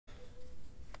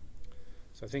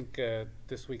So I think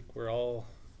this week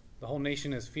the whole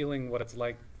nation is feeling what it's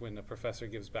like when a professor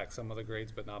gives back some of the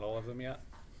grades, but not all of them yet.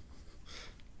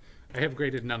 I have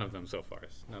graded none of them so far,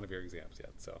 none of your exams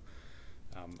yet. So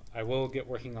I will get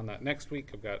working on that next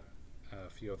week. I've got a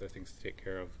few other things to take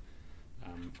care of.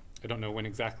 I don't know when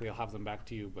exactly I'll have them back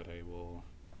to you, but I will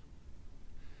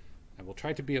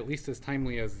try to be at least as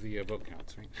timely as the vote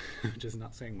counts, right? Which is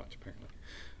not saying much, apparently.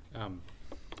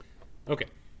 Okay,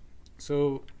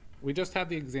 so we just had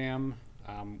the exam.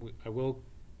 I will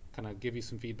kind of give you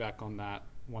some feedback on that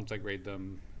once I grade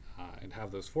them and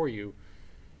have those for you.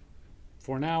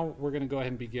 For now, we're going to go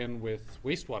ahead and begin with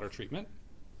wastewater treatment.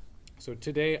 So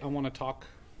today I want to talk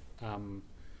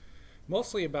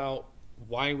mostly about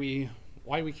why we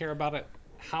care about it,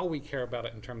 how we care about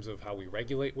it in terms of how we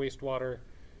regulate wastewater,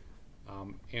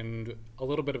 and a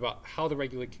little bit about how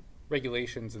the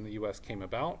regulations in the US came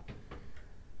about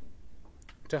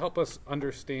to help us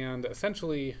understand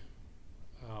essentially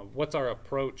what's our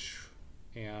approach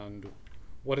and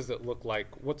what does it look like,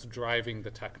 what's driving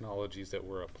the technologies that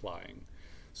we're applying.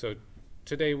 So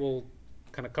today we'll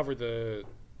kind of cover the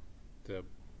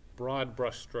broad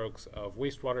brush strokes of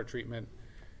wastewater treatment,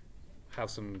 have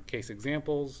some case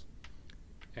examples,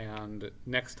 and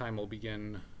next time we'll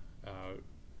begin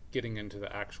getting into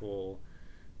the actual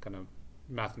kind of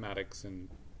mathematics and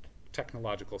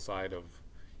technological side of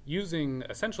using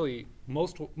essentially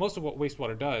most of what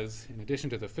wastewater does, in addition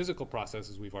to the physical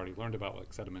processes we've already learned about, like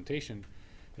sedimentation.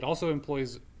 It also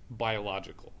employs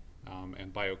biological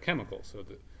and biochemical, so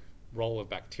the role of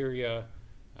bacteria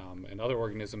and other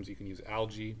organisms. You can use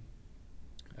algae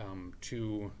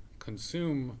to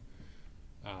consume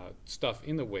stuff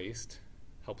in the waste,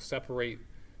 help separate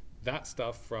that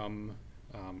stuff from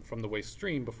the waste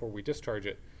stream before we discharge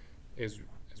it, is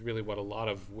really what a lot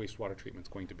of wastewater treatment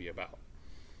is going to be about.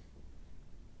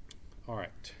 All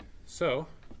right, so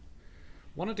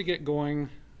wanted to get going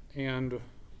and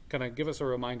kind of give us a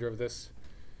reminder of this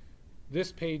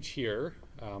page here,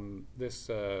 this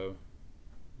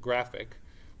graphic.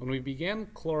 When we began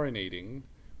chlorinating,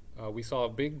 we saw a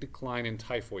big decline in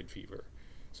typhoid fever.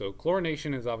 So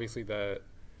chlorination is obviously that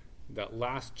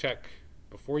last check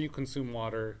before you consume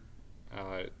water.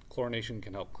 Chlorination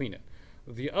can help clean it.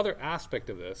 The other aspect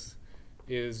of this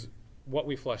is what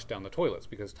we flush down the toilets,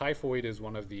 because typhoid is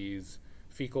one of these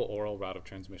fecal oral route of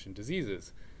transmission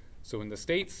diseases. So in the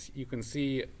States, you can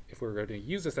see, if we were going to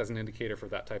use this as an indicator for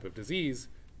that type of disease,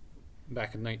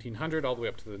 back in 1900 all the way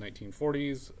up to the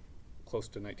 1940s, close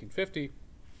to 1950,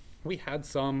 we had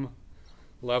some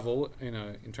level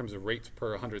in terms of rates per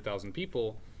 100,000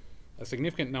 people, a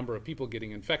significant number of people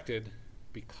getting infected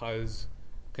because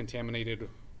contaminated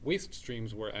waste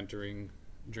streams were entering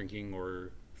drinking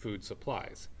or food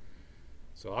supplies.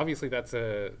 So obviously that's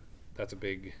a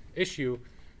big issue,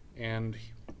 and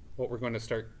what we're going to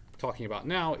start talking about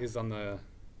now is on the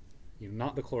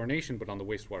not the chlorination, but on the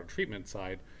wastewater treatment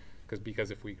side,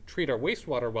 because if we treat our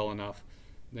wastewater well enough,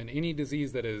 then any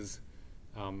disease that is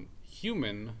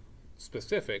human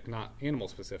specific, not animal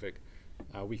specific,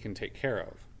 we can take care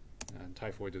of, and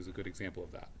typhoid is a good example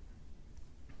of that.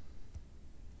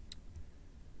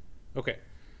 Okay,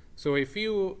 so a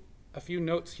few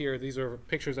notes here. These are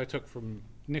pictures I took from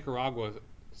Nicaragua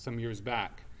some years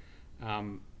back.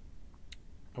 I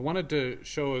wanted to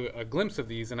show a glimpse of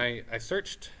these, and I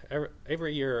searched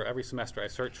every year, every semester, I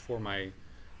search for my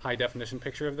high definition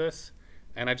picture of this,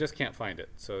 and I just can't find it.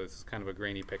 So it's kind of a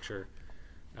grainy picture.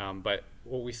 But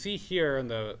what we see here in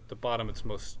the bottom, it's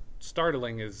most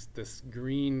startling, is this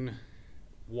green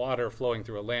water flowing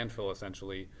through a landfill,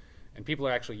 essentially. And people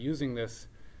are actually using this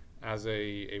as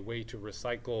a way to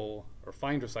recycle or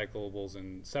find recyclables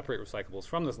and separate recyclables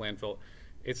from this landfill.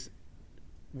 It's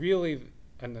really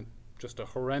just a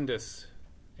horrendous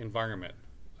environment,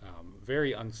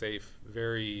 very unsafe,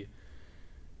 very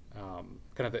kind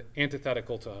of the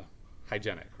antithetical to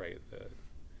hygienic, right?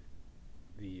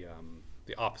 The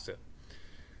opposite.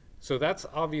 So that's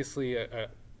obviously a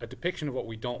depiction of what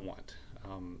we don't want.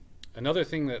 Another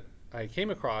thing that I came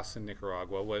across in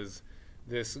Nicaragua was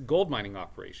this gold mining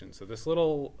operation. So this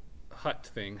little hut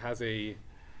thing has an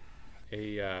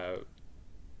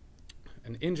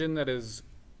engine that is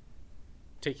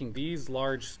taking these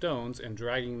large stones and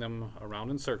dragging them around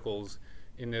in circles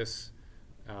in this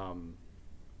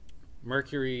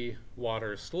mercury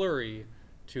water slurry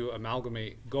to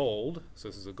amalgamate gold. So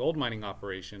this is a gold mining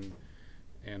operation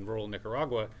in rural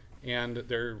Nicaragua, and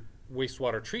their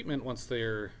wastewater treatment, once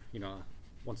they're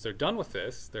done with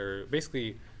this, they're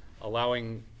basically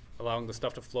allowing the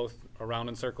stuff to flow around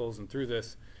in circles and through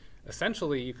this.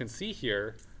 Essentially, you can see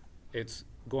here, it's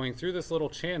going through this little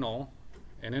channel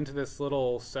and into this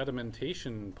little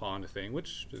sedimentation pond thing,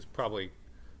 which is probably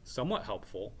somewhat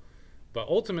helpful, but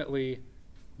ultimately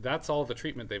that's all the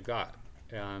treatment they've got.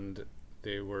 And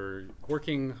they were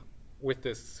working with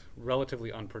this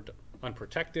relatively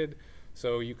unprotected,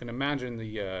 so you can imagine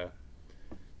the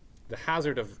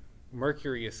hazard of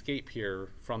mercury escape here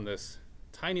from this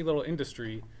tiny little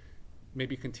industry,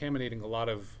 maybe contaminating a lot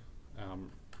of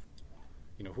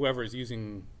whoever is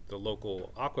using the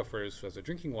local aquifers as a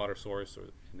drinking water source,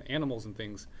 or the animals and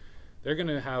things. They're going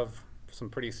to have some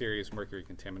pretty serious mercury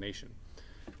contamination.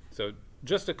 So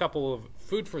just a couple of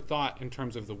food for thought in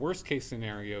terms of the worst case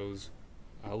scenarios,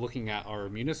 looking at our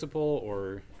municipal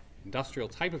or industrial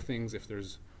type of things. If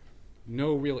there's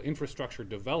no real infrastructure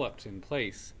developed in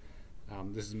place,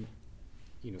 this is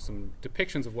some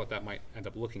depictions of what that might end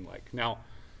up looking like. Now,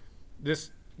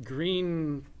 this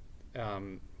green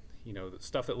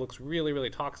stuff that looks really, really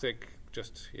toxic,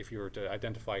 just if you were to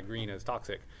identify green as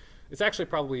toxic, it's actually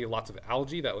probably lots of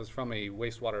algae that was from a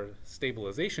wastewater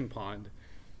stabilization pond,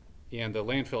 and the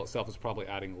landfill itself is probably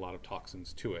adding a lot of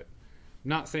toxins to it.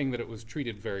 Not saying that it was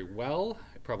treated very well,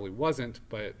 it probably wasn't,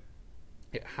 but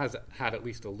it has had at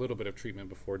least a little bit of treatment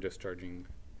before discharging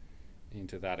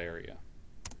into that area.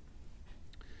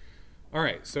 All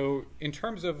right, so in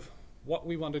terms of what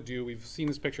we want to do, we've seen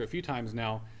this picture a few times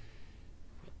now.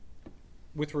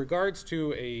 With regards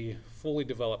to a fully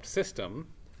developed system,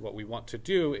 what we want to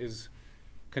do is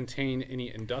contain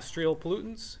any industrial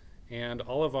pollutants and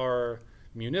all of our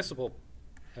municipal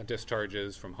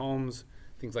discharges from homes,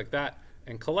 things like that,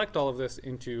 and collect all of this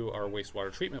into our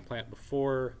wastewater treatment plant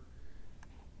before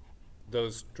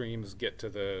those streams get to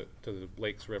the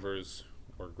lakes, rivers,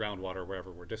 or groundwater,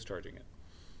 wherever we're discharging it.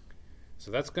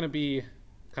 So that's going to be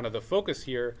kind of the focus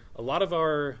here. A lot of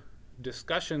our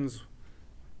discussions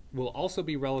will also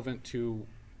be relevant to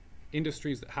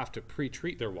industries that have to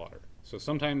pre-treat their water. So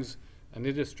sometimes an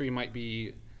industry might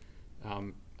be,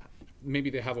 maybe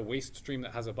they have a waste stream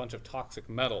that has a bunch of toxic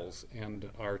metals, and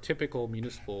our typical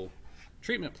municipal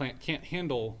treatment plant can't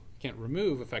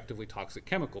remove effectively toxic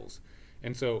chemicals.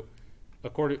 And so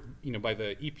according, by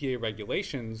the EPA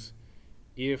regulations,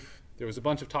 if there was a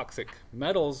bunch of toxic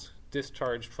metals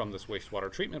discharged from this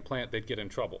wastewater treatment plant, they'd get in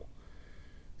trouble.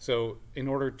 So in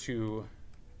order to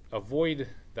avoid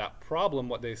that problem,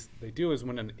 what they do is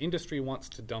when an industry wants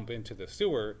to dump into the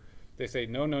sewer, they say,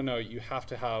 no, you have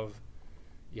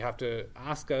to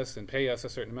ask us and pay us a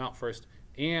certain amount first,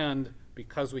 and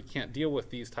because we can't deal with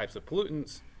these types of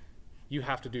pollutants, you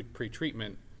have to do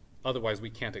pre-treatment, otherwise we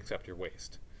can't accept your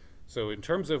waste. So in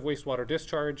terms of wastewater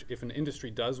discharge, if an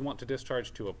industry does want to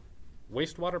discharge to a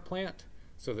wastewater plant,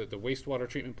 so that the wastewater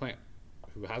treatment plant,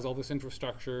 who has all this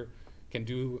infrastructure, can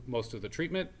do most of the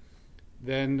treatment,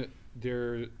 then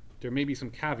there may be some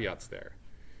caveats there.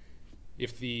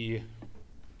 If the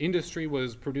industry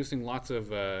was producing lots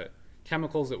of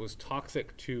chemicals that was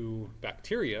toxic to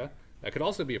bacteria, that could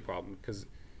also be a problem, because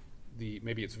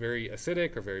maybe it's very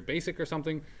acidic or very basic or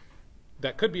something.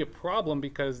 That could be a problem,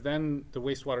 because then the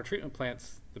wastewater treatment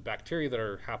plants, the bacteria that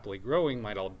are happily growing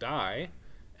might all die,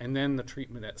 and then the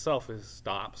treatment itself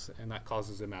stops, and that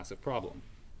causes a massive problem.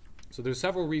 So there's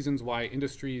several reasons why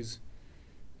industries,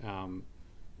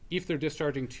 if they're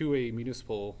discharging to a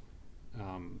municipal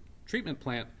treatment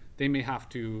plant, they may have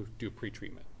to do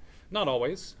pre-treatment. Not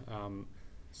always.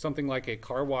 Something like a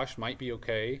car wash might be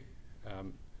okay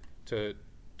to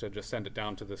just send it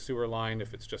down to the sewer line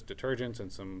if it's just detergents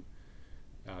and some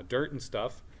dirt and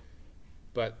stuff.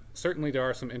 But certainly there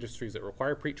are some industries that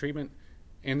require pre-treatment,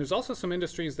 and there's also some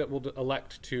industries that will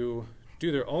elect to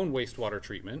do their own wastewater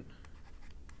treatment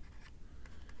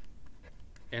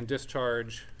and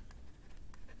discharge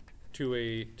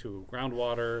to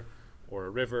groundwater or a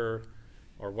river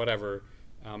or whatever,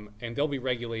 and they'll be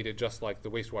regulated just like the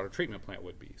wastewater treatment plant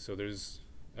would be. So there's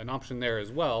an option there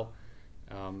as well,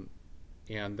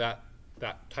 and that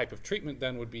type of treatment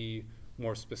then would be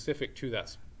more specific to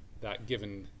that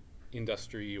given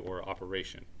industry or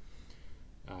operation.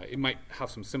 It might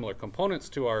have some similar components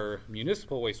to our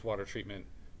municipal wastewater treatment,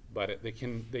 but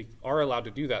they are allowed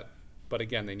to do that, but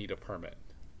again, they need a permit.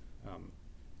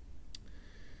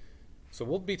 So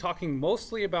we'll be talking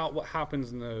mostly about what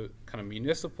happens in the kind of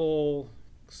municipal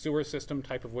sewer system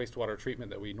type of wastewater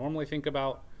treatment that we normally think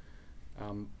about.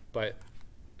 But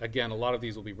again, a lot of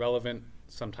these will be relevant.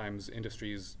 Sometimes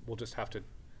industries will just have to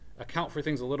account for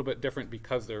things a little bit different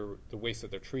because the waste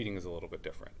that they're treating is a little bit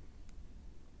different.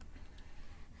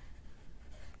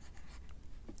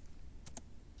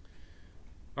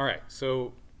 All right,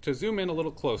 so to zoom in a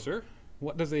little closer,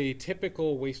 what does a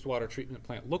typical wastewater treatment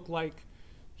plant look like?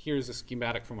 Here's a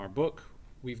schematic from our book.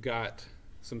 We've got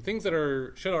some things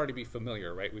that should already be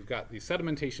familiar, right? We've got these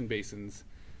sedimentation basins,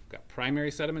 we've got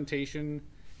primary sedimentation,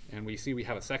 and we see we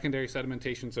have a secondary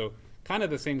sedimentation. So kind of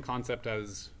the same concept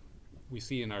as we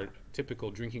see in our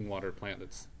typical drinking water plant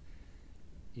that's,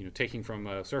 taking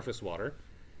from surface water.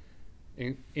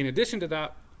 In addition to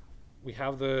that, we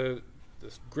have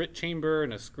this grit chamber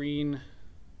and a screen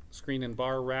and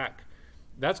bar rack.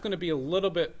 That's going to be a little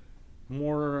bit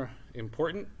more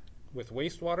important with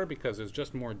wastewater because there's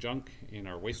just more junk in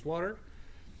our wastewater.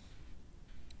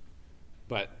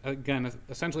 But again,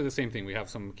 essentially the same thing. We have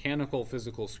some mechanical,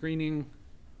 physical screening,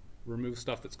 remove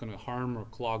stuff that's going to harm or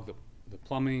clog the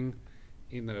plumbing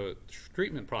in the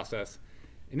treatment process.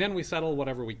 And then we settle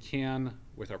whatever we can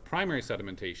with our primary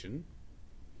sedimentation.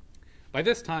 By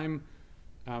this time,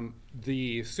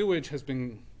 the sewage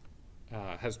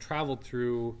has traveled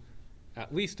through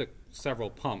at least several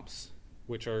pumps,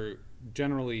 which are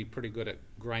generally pretty good at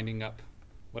grinding up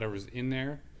whatever's in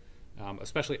there.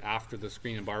 Especially after the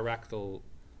screen and bar rack, they'll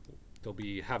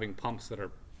be having pumps that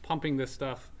are pumping this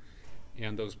stuff,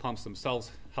 and those pumps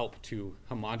themselves help to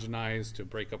homogenize, to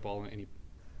break up any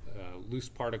loose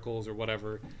particles or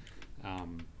whatever,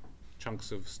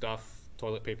 chunks of stuff,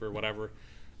 toilet paper, whatever.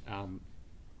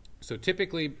 So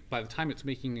typically, by the time it's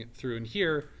making it through in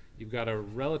here, you've got a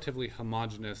relatively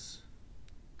homogeneous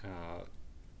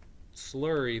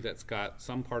slurry that's got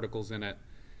some particles in it,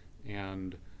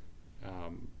 and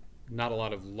not a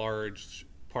lot of large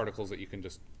particles that you can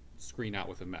just screen out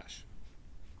with a mesh.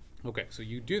 Okay, so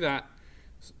you do that,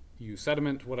 you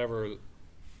sediment whatever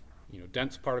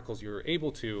dense particles you're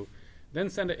able to, then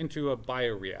send it into a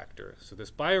bioreactor. So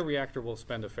this bioreactor we'll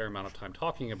spend a fair amount of time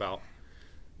talking about.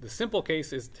 The simple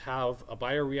case is to have a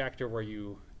bioreactor where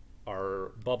you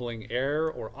are bubbling air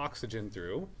or oxygen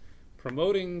through,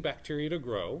 promoting bacteria to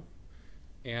grow,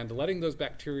 and letting those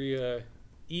bacteria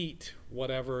eat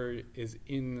whatever is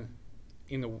in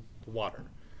the water.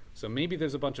 So maybe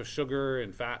there's a bunch of sugar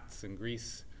and fats and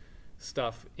grease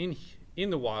stuff in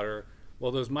the water.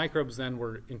 Well, those microbes then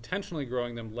were intentionally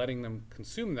growing them, letting them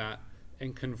consume that,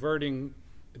 and converting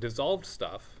dissolved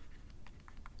stuff.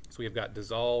 So we've got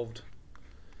dissolved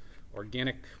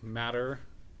organic matter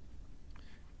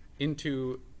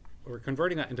we're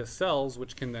converting that into cells,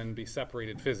 which can then be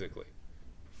separated physically.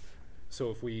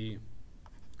 So if we're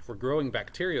growing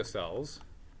bacteria cells,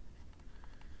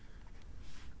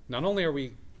 not only are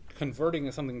we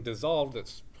converting something dissolved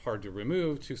that's hard to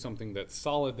remove to something that's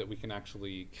solid that we can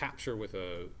actually capture with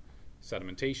a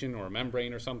sedimentation or a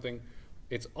membrane or something,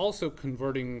 it's also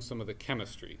converting some of the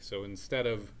chemistry. So instead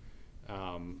of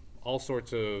all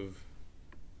sorts of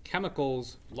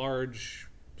chemicals, large,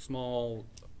 small,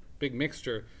 big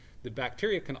mixture, the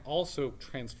bacteria can also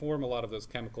transform a lot of those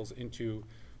chemicals into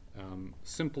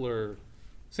simpler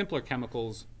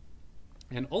chemicals.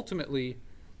 And ultimately,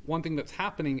 one thing that's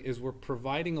happening is we're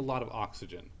providing a lot of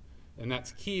oxygen. And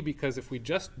that's key because if we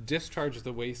just discharge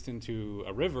the waste into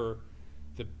a river,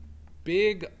 the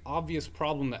big obvious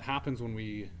problem that happens when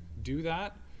we do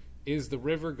that is the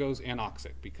river goes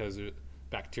anoxic because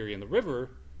bacteria in the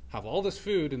river have all this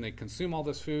food and they consume all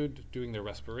this food doing their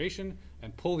respiration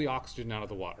and pull the oxygen out of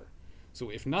the water. So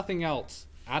if nothing else,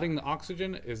 adding the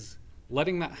oxygen is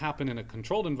letting that happen in a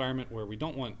controlled environment where we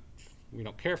don't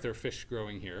care if there are fish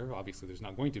growing here, obviously there's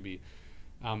not going to be,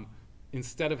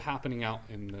 instead of happening out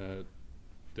in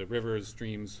the rivers,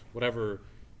 streams, whatever,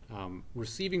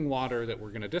 receiving water that we're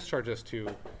going to discharge us to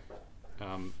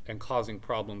and causing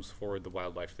problems for the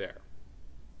wildlife there.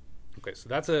 Okay, so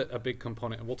that's a big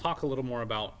component, and we'll talk a little more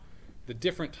about the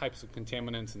different types of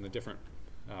contaminants and the different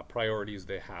priorities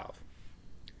they have.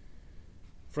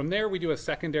 From there, we do a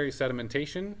secondary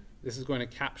sedimentation. This is going to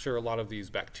capture a lot of these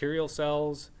bacterial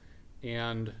cells,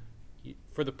 and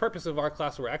for the purpose of our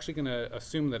class, we're actually going to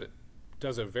assume that it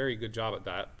does a very good job at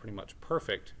that, pretty much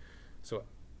perfect. So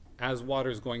as water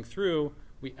is going through,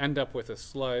 we end up with a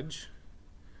sludge.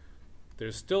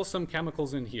 There's still some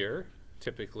chemicals in here,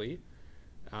 typically,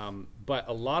 but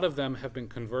a lot of them have been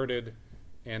converted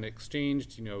and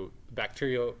exchanged.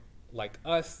 Bacteria like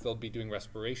us, they'll be doing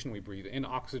respiration. We breathe in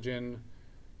oxygen,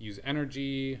 use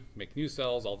energy, make new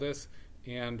cells, all this,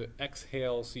 and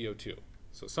exhale CO2.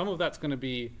 So some of that's going to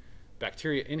be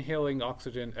bacteria inhaling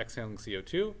oxygen, exhaling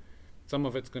CO2. Some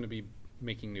of it's going to be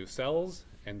making new cells,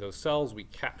 and those cells we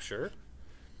capture.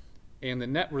 And the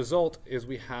net result is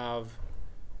we have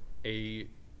a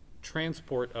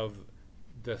transport of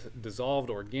the dissolved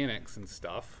organics and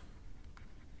stuff,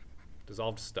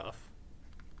 dissolved stuff,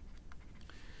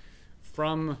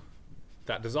 from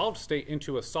that dissolved state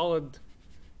into a solid,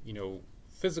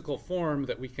 physical form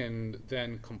that we can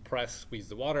then compress, squeeze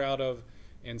the water out of,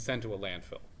 and send to a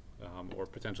landfill. or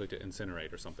potentially to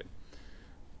incinerate or something.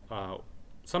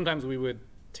 Sometimes we would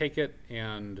take it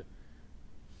and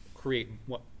create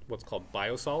what's called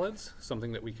biosolids,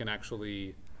 something that we can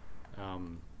actually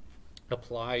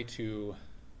apply to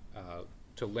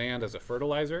land as a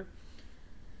fertilizer.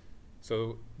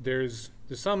 So there's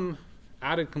some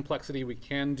added complexity we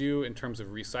can do in terms of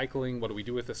recycling. What do we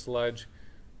do with the sludge?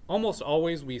 Almost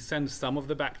always we send some of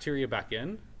the bacteria back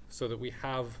in so that we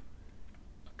have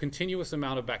a continuous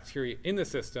amount of bacteria in the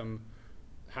system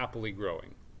happily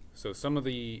growing. So some of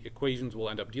the equations we'll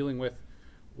end up dealing with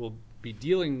will be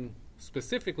dealing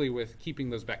specifically with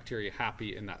keeping those bacteria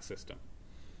happy in that system.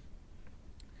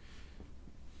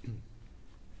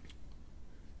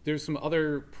 There's some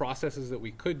other processes that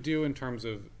we could do in terms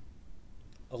of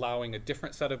allowing a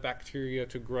different set of bacteria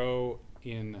to grow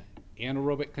in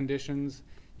anaerobic conditions.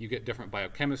 You get different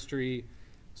biochemistry,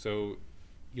 so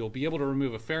you'll be able to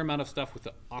remove a fair amount of stuff with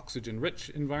the oxygen-rich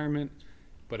environment,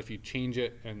 but if you change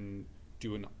it and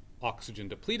do an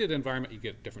oxygen-depleted environment, you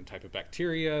get a different type of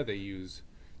bacteria. They use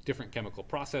different chemical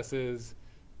processes,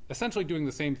 essentially doing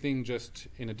the same thing just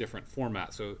in a different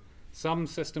format. So some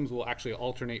systems will actually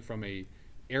alternate from a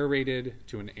aerated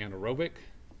to an anaerobic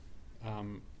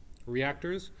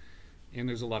reactors, and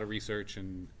there's a lot of research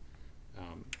and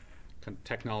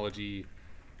technology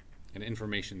and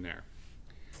information there.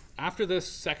 After this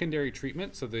secondary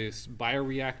treatment, so this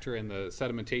bioreactor and the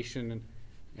sedimentation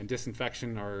and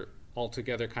disinfection are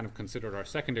altogether kind of considered our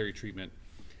secondary treatment.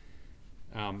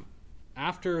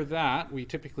 After that, we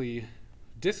typically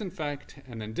disinfect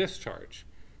and then discharge.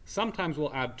 Sometimes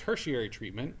we'll add tertiary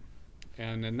treatment,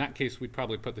 and in that case we'd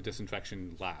probably put the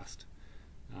disinfection last,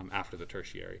 after the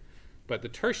tertiary. But the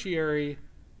tertiary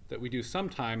that we do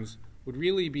sometimes would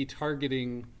really be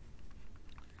targeting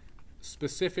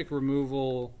specific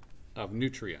removal of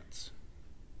nutrients.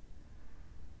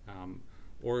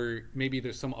 Or maybe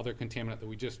there's some other contaminant that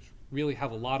we just really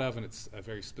have a lot of and it's a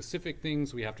very specific thing,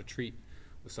 so we have to treat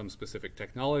with some specific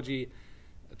technology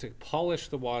to polish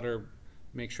the water,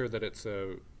 make sure that it's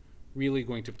really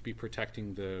going to be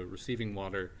protecting the receiving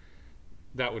water.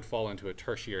 That would fall into a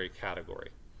tertiary category.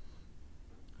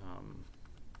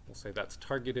 We'll say that's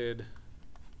targeted.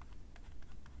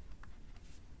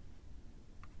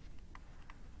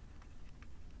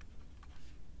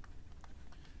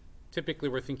 Typically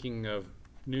we're thinking of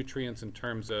nutrients in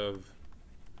terms of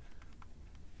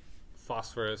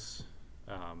phosphorus,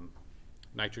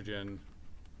 nitrogen,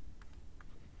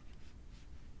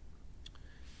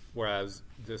 whereas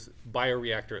this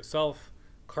bioreactor itself,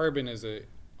 carbon is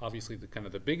obviously the kind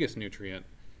of the biggest nutrient,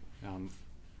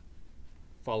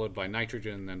 followed by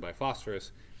nitrogen and then by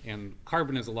phosphorus, and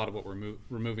carbon is a lot of what we're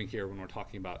removing here when we're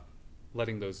talking about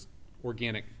letting those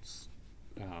organics,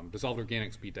 dissolved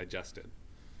organics be digested.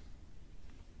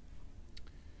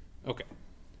 Okay.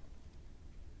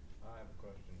 I have a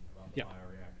question about the Yeah.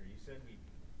 bioreactor. You said we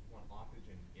want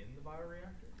oxygen in the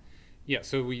bioreactor? Yeah,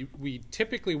 so we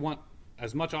typically want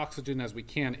as much oxygen as we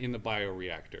can in the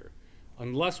bioreactor,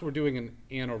 unless we're doing an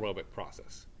anaerobic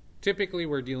process. Typically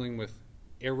we're dealing with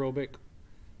aerobic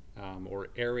or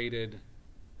aerated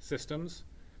systems,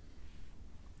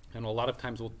 and a lot of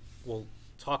times we'll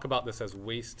talk about this as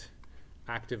waste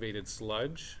activated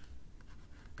sludge,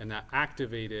 and that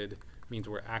activated means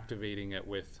we're activating it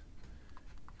with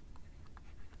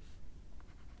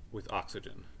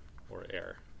oxygen or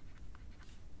air.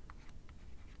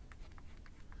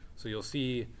 So you'll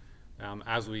see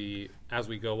as we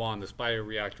go on, this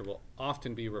bioreactor will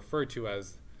often be referred to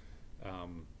as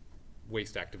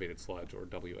waste activated sludge, or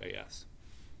WAS.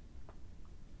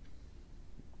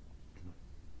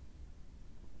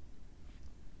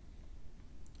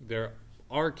 There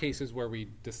are cases where we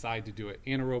decide to do it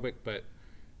anaerobic, but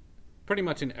pretty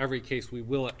much in every case we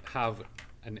will have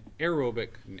an aerobic,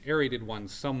 an aerated one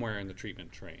somewhere in the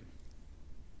treatment train.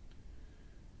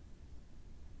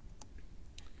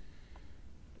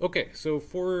 Okay, so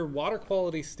for water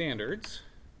quality standards,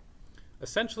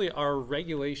 essentially our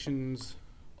regulations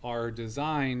are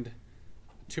designed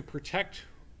to protect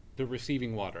the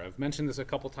receiving water. I've mentioned this a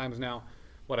couple times now.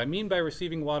 What I mean by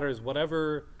receiving water is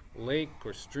whatever lake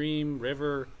or stream,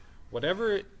 river,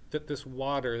 whatever that this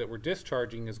water that we're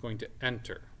discharging is going to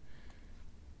enter.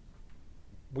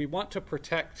 We want to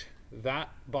protect that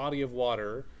body of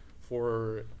water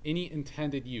for any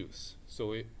intended use.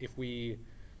 So if we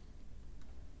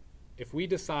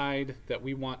decide that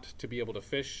we want to be able to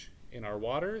fish in our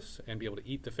waters and be able to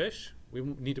eat the fish, we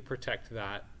need to protect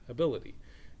that ability.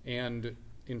 And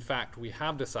in fact, we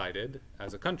have decided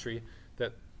as a country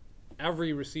that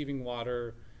every receiving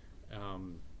water,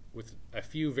 with a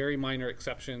few very minor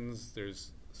exceptions,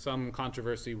 there's some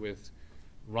controversy with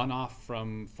runoff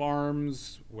from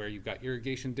farms where you've got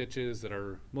irrigation ditches that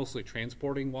are mostly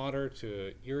transporting water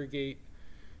to irrigate,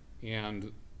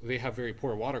 and they have very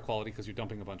poor water quality because you're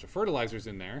dumping a bunch of fertilizers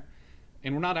in there,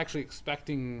 and we're not actually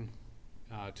expecting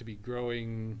to be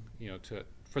growing,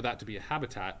 for that to be a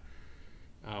habitat.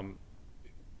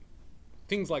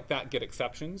 Things like that get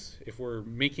exceptions. If we're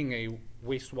making a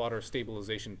wastewater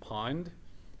stabilization pond,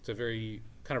 it's a very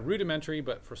kind of rudimentary,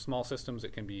 but for small systems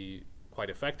it can be quite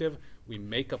effective. We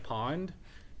make a pond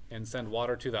and send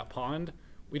water to that pond.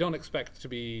 We don't expect to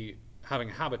be having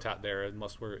a habitat there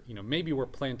unless we're, maybe we're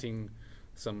planting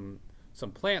some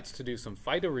plants to do some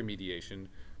phytoremediation,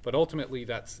 but ultimately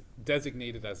that's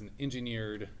designated as an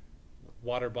engineered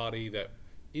water body that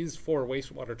is for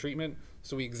wastewater treatment,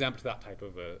 so we exempt that type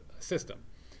of a system.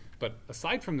 But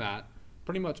aside from that,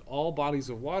 pretty much all bodies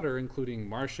of water, including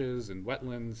marshes and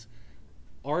wetlands,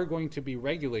 are going to be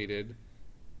regulated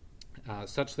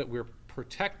such that we're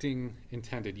protecting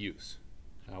intended use.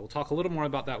 We'll talk a little more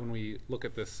about that when we look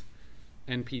at this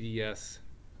NPDES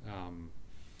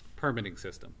permitting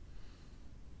system.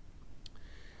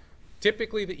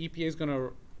 Typically, the EPA is going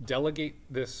to delegate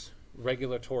this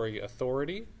regulatory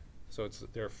authority. So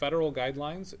there are federal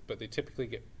guidelines, but they typically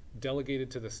get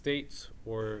delegated to the states,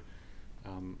 or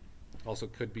also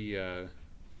could be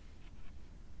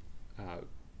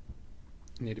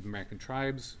Native American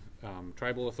tribes.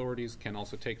 Tribal authorities can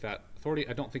also take that authority.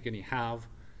 I don't think any have,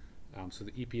 so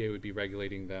the EPA would be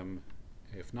regulating them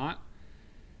if not.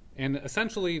 And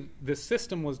essentially, this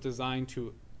system was designed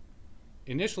to,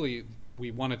 initially,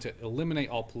 we wanted to eliminate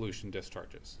all pollution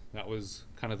discharges. That was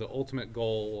kind of the ultimate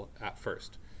goal at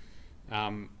first.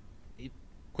 It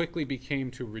quickly became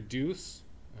to reduce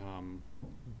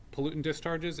pollutant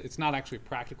discharges. It's not actually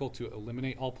practical to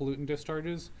eliminate all pollutant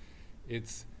discharges.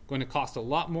 It's going to cost a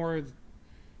lot more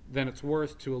than it's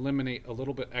worth to eliminate a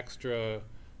little bit extra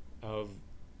of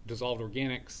dissolved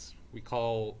organics. We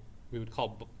would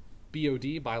call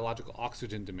BOD, biological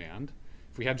oxygen demand.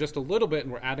 If we had just a little bit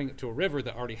and we're adding it to a river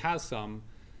that already has some,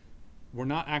 we're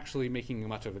not actually making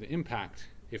much of an impact,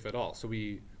 if at all. So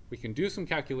we can do some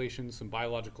calculations, some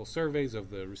biological surveys of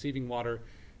the receiving water,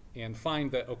 and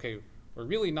find that, okay, we're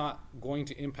really not going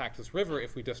to impact this river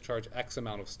if we discharge X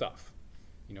amount of stuff.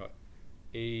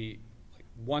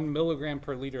 1 milligram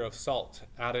per liter of salt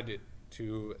added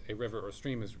to a river or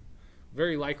stream is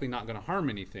very likely not going to harm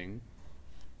anything.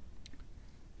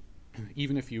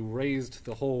 Even if you raised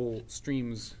the whole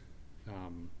stream's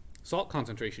salt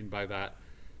concentration by that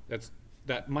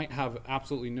might have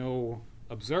absolutely no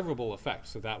observable effect.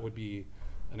 So that would be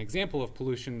an example of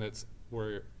pollution that's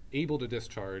we're able to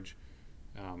discharge,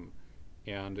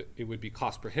 and it would be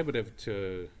cost prohibitive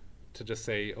to just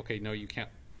say, okay, no, you can't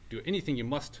do anything. You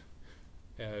must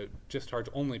discharge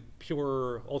only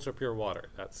pure, ultra pure water.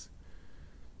 That's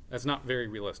not very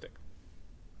realistic.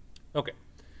 Okay.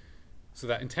 So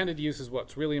that intended use is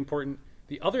what's really important.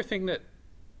 The other thing that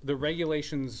the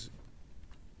regulations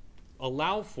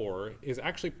allow for is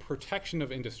actually protection of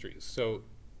industries. So,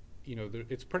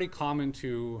 it's pretty common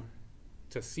to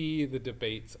see the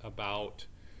debates about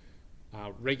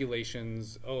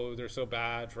regulations. Oh, they're so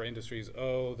bad for industries.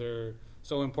 Oh, they're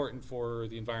so important for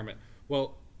the environment.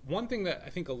 Well, one thing that I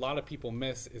think a lot of people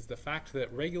miss is the fact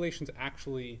that regulations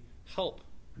actually help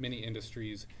many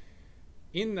industries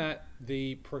in that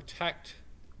they protect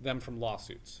them from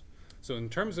lawsuits. So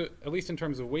at least in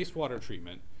terms of wastewater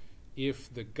treatment,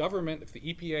 if the government, if the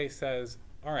EPA says,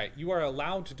 all right, you are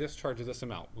allowed to discharge this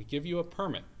amount, we give you a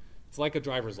permit. It's like a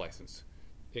driver's license.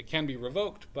 It can be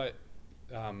revoked, but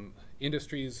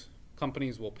industries,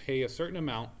 companies will pay a certain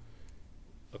amount,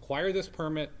 acquire this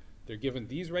permit, they're given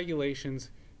these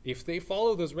regulations. If they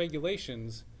follow those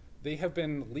regulations, they have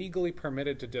been legally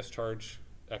permitted to discharge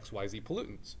XYZ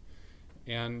pollutants.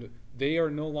 And they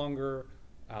are no longer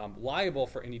liable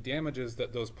for any damages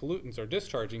that those pollutants are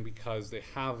discharging because they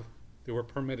were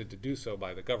permitted to do so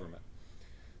by the government.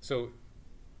 So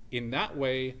in that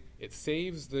way, it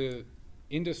saves the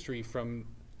industry from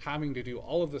having to do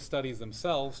all of the studies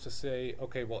themselves to say,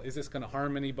 okay, well, is this going to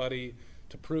harm anybody,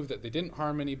 to prove that they didn't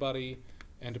harm anybody,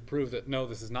 and to prove that, no,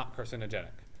 this is not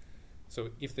carcinogenic. So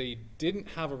if they didn't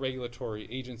have a regulatory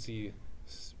agency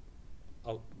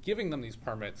giving them these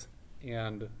permits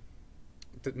and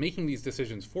making these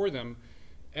decisions for them,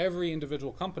 every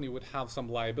individual company would have some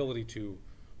liability to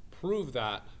prove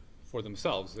that for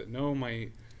themselves, that no, my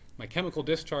chemical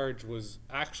discharge was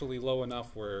actually low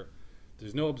enough where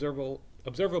there's no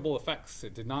observable effects.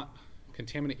 It did not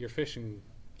contaminate your fish and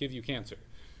give you cancer.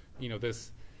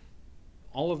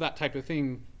 All of that type of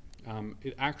thing,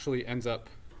 it actually ends up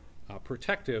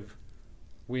protective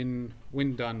when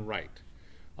done right.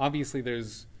 Obviously,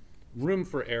 there's room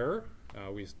for error.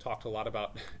 We've talked a lot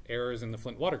about errors in the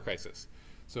Flint water crisis.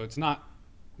 So it's not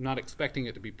expecting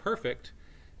it to be perfect,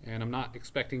 and I'm not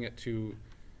expecting it to,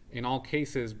 in all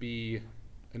cases, be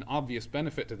an obvious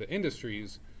benefit to the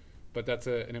industries, but that's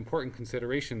an important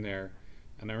consideration there.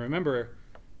 And I remember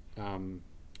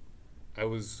I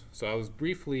was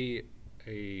briefly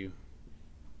a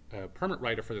permit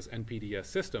writer for this NPDES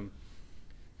system.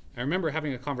 I remember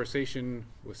having a conversation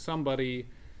with somebody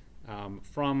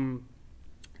from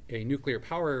a nuclear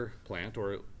power plant,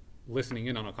 or listening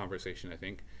in on a conversation, I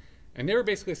think, and they were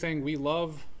basically saying, we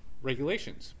love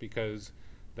regulations because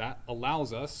that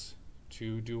allows us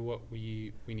to do what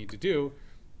we need to do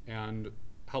and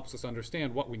helps us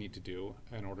understand what we need to do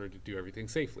in order to do everything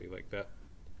safely. Like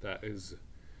that is,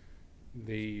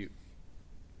 they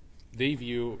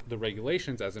view the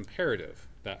regulations as imperative,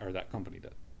 that company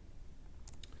does.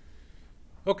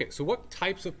 Okay, so what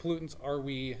types of pollutants are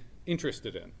we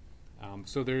interested in?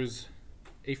 So there's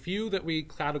a few that we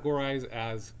categorize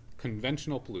as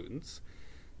conventional pollutants.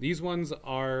 These ones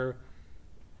are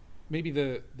maybe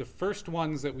the first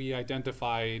ones that we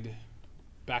identified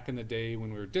back in the day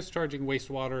when we were discharging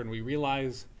wastewater, and we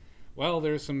realized, well,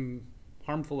 there's some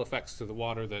harmful effects to the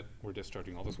water that we're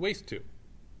discharging all this waste to.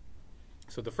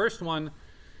 So the first one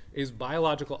is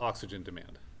biological oxygen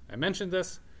demand. I mentioned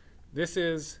this.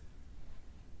 This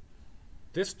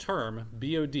term,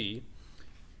 BOD,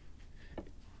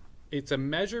 it's a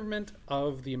measurement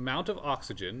of the amount of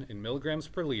oxygen in milligrams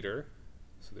per liter,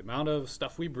 so the amount of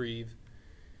stuff we breathe,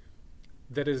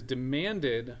 that is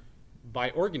demanded by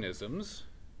organisms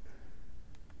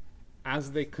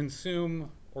as they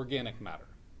consume organic matter.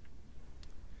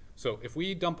 So if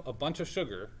we dump a bunch of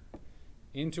sugar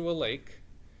into a lake,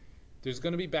 there's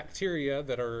going to be bacteria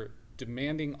that are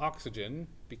demanding oxygen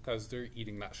because they're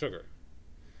eating that sugar.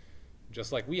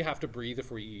 Just like we have to breathe if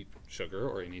we eat sugar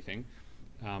or anything,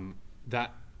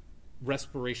 that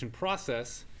respiration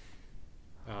process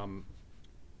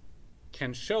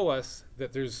can show us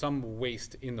that there's some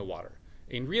waste in the water.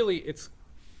 And really, it's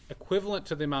equivalent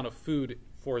to the amount of food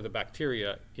for the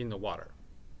bacteria in the water.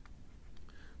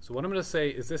 So what I'm going to say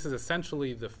is this is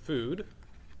essentially the food.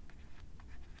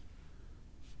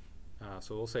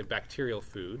 So we'll say bacterial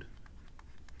food.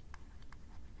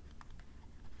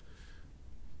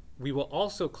 We will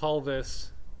also call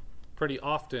this pretty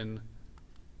often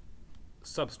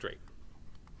substrate.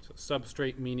 So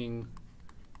substrate meaning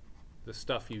the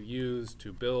stuff you use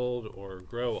to build or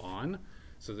grow on.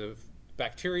 So the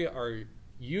bacteria are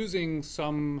using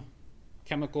some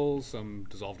chemicals, some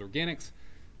dissolved organics,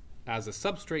 as a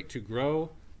substrate to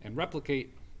grow and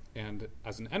replicate and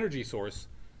as an energy source.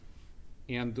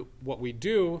 And what we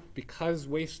do, because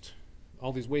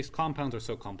all these waste compounds are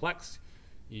so complex,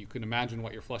 you can imagine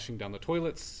what you're flushing down the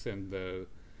toilets and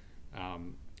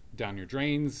down your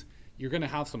drains. You're going to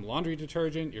have some laundry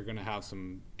detergent. You're going to have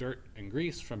some dirt and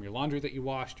grease from your laundry that you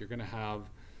washed. You're going to have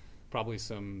probably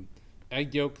some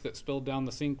egg yolk that spilled down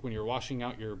the sink when you're washing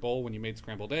out your bowl when you made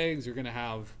scrambled eggs. You're going to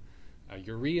have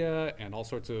urea and all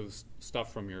sorts of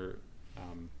stuff from your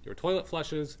toilet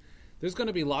flushes. There's going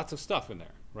to be lots of stuff in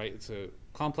there, right? It's a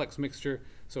complex mixture.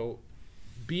 So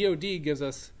BOD gives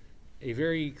us a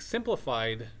very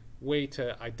simplified way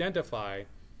to identify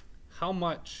how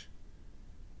much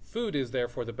food is there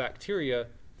for the bacteria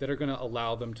that are going to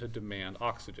allow them to demand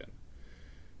oxygen.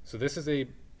 So this is a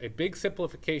big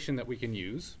simplification that we can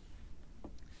use.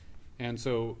 And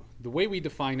so the way we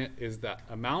define it is that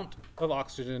amount of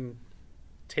oxygen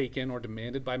taken or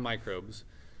demanded by microbes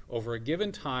over a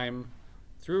given time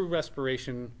through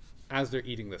respiration as they're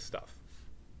eating this stuff.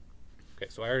 Okay,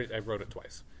 so I wrote it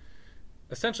twice.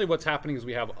 Essentially what's happening is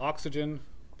we have oxygen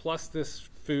plus this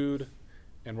food,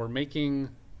 and we're making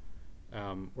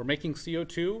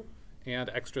CO2 and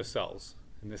extra cells.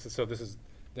 And this is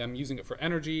them using it for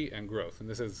energy and growth. And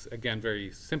this is, again,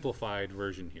 very simplified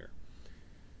version here.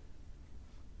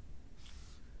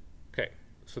 Okay,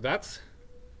 so that's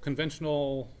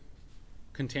conventional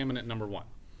contaminant number one.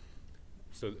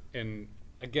 So, and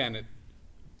again,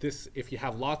 if you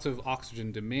have lots of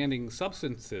oxygen demanding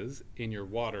substances in your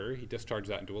water, you discharge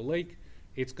that into a lake,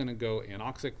 it's going to go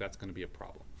anoxic. That's going to be a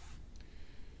problem.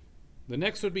 The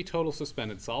next would be total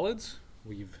suspended solids.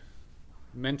 We've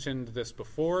mentioned this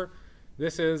before.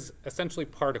 This is essentially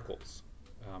particles,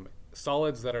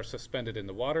 solids that are suspended in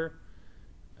the water.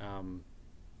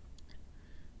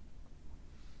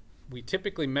 We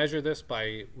typically measure this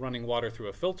by running water through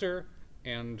a filter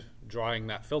and drawing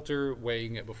that filter,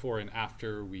 weighing it before and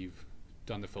after we've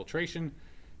done the filtration.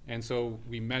 And so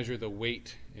we measure the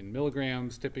weight in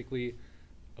milligrams, typically,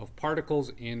 of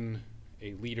particles in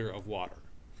a liter of water,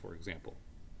 for example.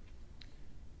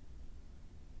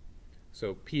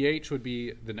 So pH would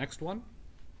be the next one.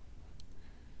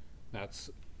 That's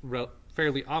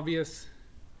fairly obvious.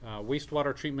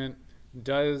 Wastewater treatment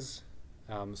does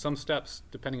some steps,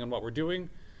 depending on what we're doing,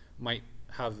 might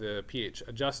have the pH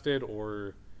adjusted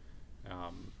or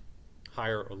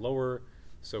higher or lower,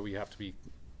 so we have to be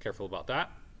careful about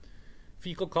that.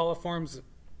 Fecal coliforms,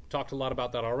 talked a lot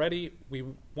about that already. We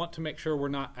want to make sure we're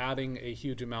not adding a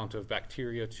huge amount of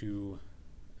bacteria to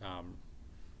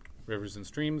rivers and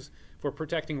streams. If we're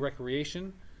protecting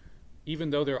recreation, even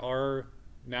though there are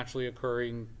naturally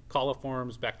occurring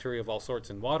coliforms, bacteria of all sorts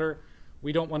in water,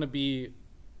 we don't want to be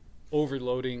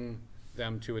overloading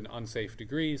them to an unsafe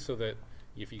degree so that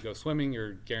if you go swimming,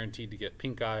 you're guaranteed to get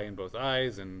pink eye in both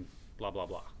eyes and blah, blah,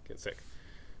 blah, get sick.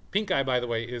 Pink eye, by the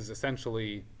way, is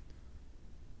essentially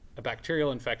a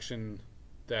bacterial infection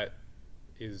that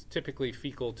is typically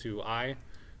fecal to eye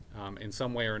in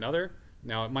some way or another.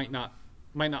 Now, it might not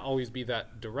always be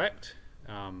that direct.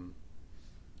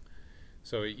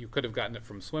 So you could have gotten it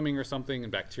from swimming or something,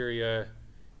 and bacteria,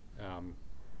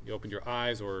 you opened your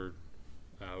eyes or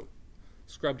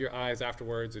scrubbed your eyes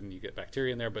afterwards and you get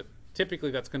bacteria in there, but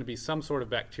typically that's going to be some sort of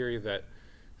bacteria that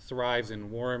thrives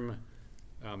in warm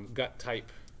gut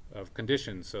type of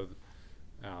conditions. So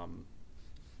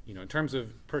in terms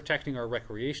of protecting our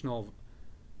recreational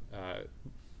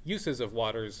uses of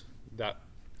waters, that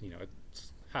it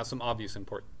has some obvious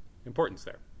importance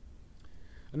there.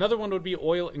 Another one would be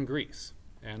oil and grease,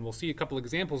 and we'll see a couple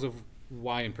examples of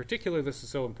why in particular this is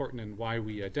so important and why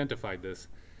we identified this.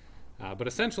 But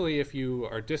essentially, if you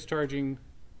are discharging,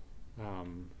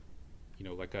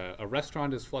 like a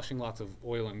restaurant is flushing lots of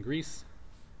oil and grease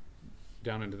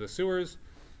down into the sewers,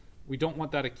 we don't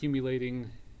want that accumulating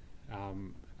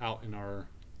out in our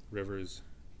rivers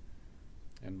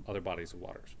and other bodies of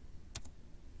waters.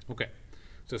 Okay,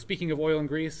 so speaking of oil and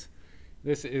grease,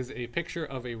 this is a picture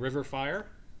of a river fire.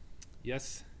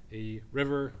 Yes, a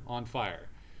river on fire.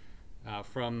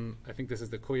 From, I think this is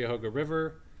the Cuyahoga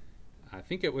River. I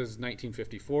think it was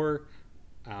 1954.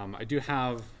 I do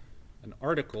have an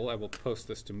article. I will post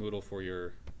this to Moodle for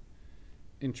your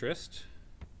interest.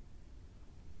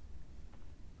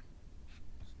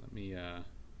 So let me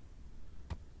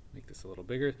make this a little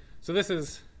bigger. So this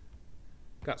is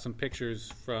got some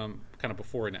pictures from kind of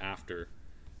before and after.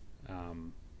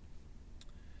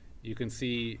 You can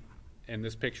see in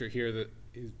this picture here that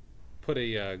he's put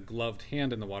a gloved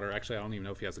hand in the water. Actually, I don't even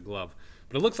know if he has a glove,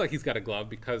 but it looks like he's got a glove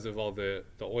because of all the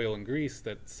oil and grease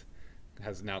that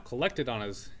has now collected on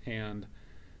his hand.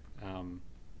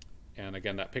 And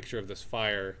again, that picture of this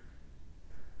fire,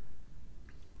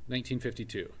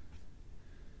 1952.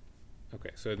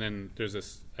 Okay, so then there's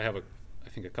this, I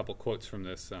think a couple quotes from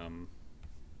this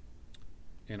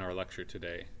in our lecture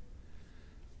today.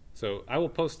 So I will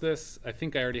post this. I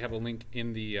think I already have a link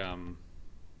in the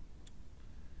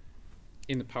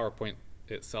PowerPoint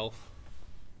itself.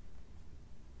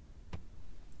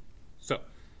 So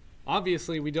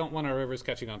obviously we don't want our rivers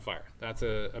catching on fire. That's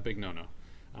a big no-no.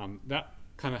 That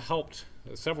kind of helped,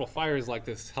 several fires like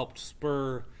this helped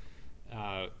spur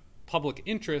public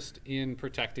interest in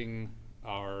protecting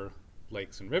our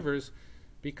lakes and rivers,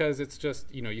 because it's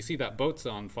just, you see that boat's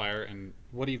on fire, and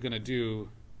what are you going to do?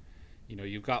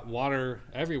 You've got water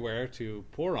everywhere to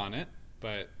pour on it,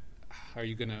 but how are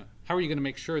you gonna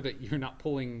make sure that you're not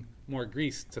pulling more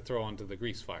grease to throw onto the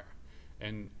grease fire?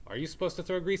 And are you supposed to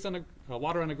throw grease on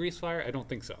water on a grease fire? I don't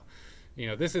think so.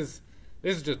 This is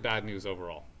just bad news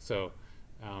overall. So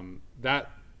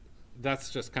that's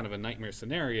just kind of a nightmare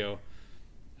scenario,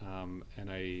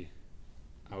 and I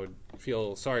would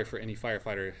feel sorry for any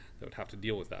firefighter that would have to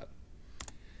deal with that.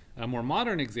 A more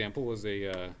modern example was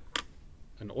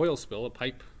an oil spill. A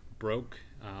pipe broke.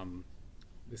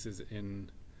 This is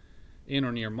in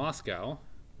or near Moscow.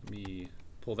 Let me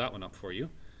pull that one up for you.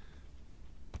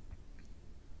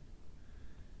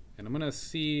 And I'm going to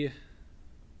see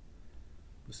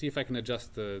if I can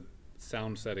adjust the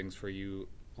sound settings for you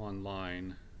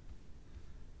online.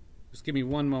 Just give me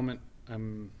one moment. I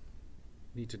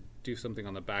need to do something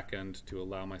on the back end to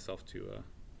allow myself to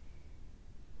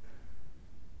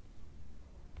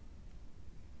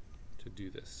do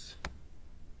this.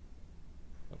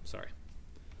 Oh, sorry.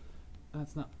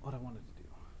 That's not what I wanted to do.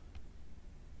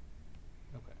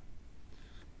 Okay.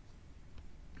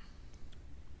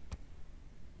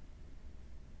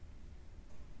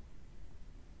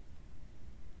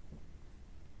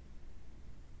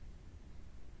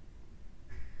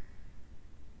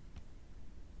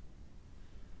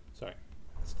 Sorry,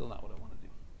 that's still not what I want to do.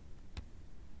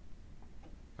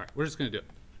 All right, we're just going to do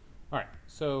it. All right,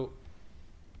 so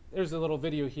there's a little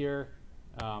video here.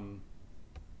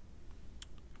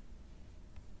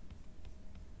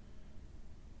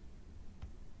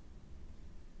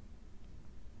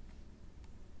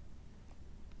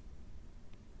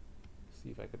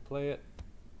 could play it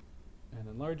and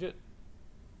enlarge it.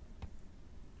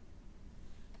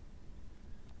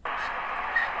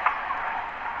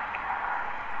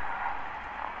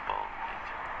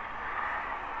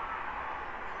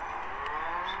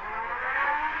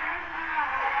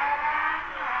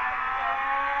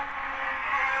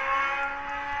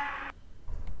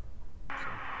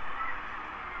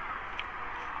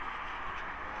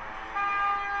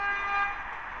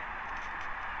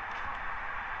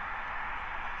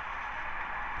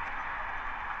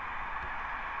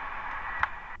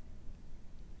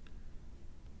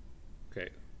 Okay,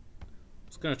 I'm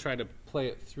just going to try to play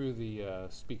it through the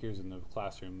speakers in the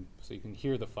classroom so you can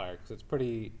hear the fire, because it's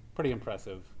pretty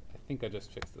impressive. I think I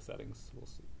just fixed the settings. We'll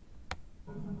see.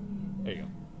 There you go.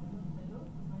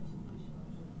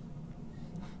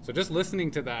 So just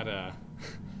listening to that,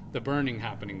 the burning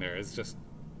happening there is just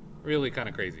really kind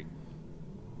of crazy.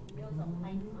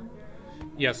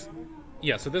 Yes.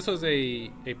 Yeah, so this was a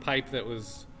pipe that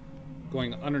was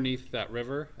going underneath that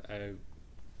river. I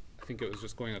think it was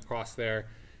just going across there,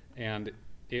 and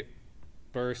it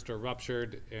burst or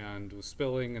ruptured and was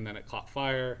spilling, and then it caught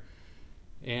fire.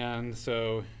 And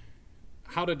so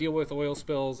how to deal with oil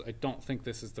spills, I don't think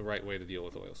this is the right way to deal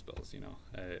with oil spills. You know,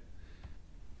 I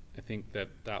think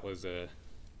that was a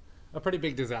pretty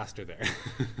big disaster there.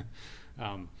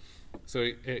 So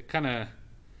it kind of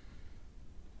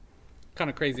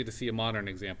crazy to see a modern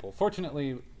example.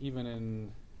 Fortunately, even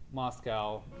in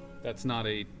Moscow, that's not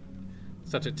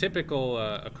such a typical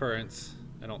occurrence,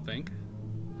 I don't think.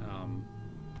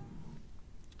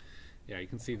 Yeah, you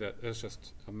can see that there's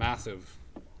just a massive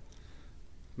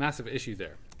issue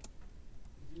there.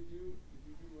 Did you do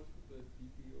much with the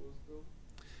BP oil spill?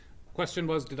 Question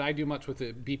was, did I do much with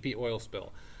the BP oil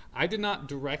spill? I did not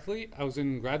directly. I was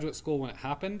in graduate school when it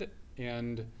happened,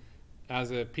 and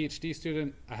as a PhD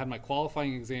student, I had my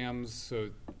qualifying exams. So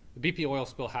the BP oil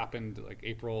spill happened like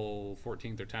April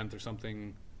 14th or 10th or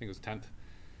something. I think it was 10th,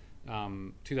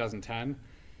 2010.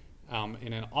 And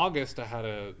in August, I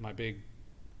had my big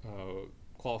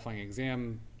qualifying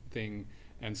exam thing,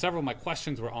 and several of my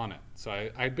questions were on it.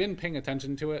 So I'd been paying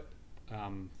attention to it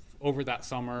over that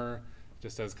summer,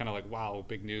 just as kind of like, wow,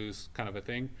 big news kind of a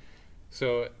thing.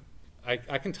 So I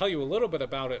can tell you a little bit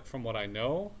about it from what I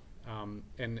know.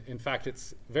 And in fact,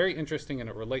 it's very interesting, and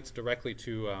it relates directly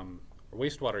to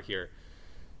wastewater here.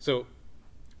 So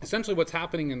essentially what's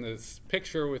happening in this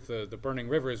picture with the burning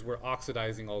river is we're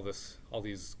oxidizing all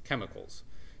these chemicals.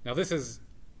 Now this is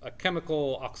a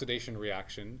chemical oxidation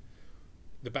reaction.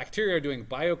 The bacteria are doing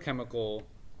biochemical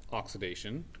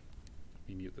oxidation. Let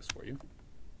me mute this for you.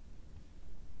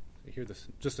 I hear this,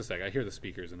 just a sec, I hear the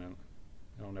speakers, and I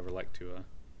don't ever like to let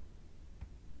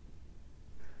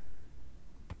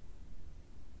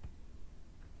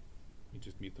me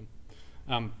just mute them.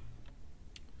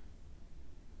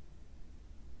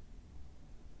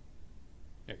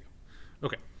 There you go.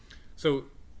 Okay, so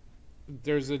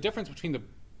there's a difference between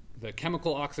the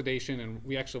chemical oxidation, and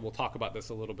we actually will talk about this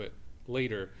a little bit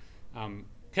later.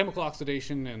 Chemical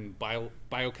oxidation and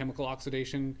biochemical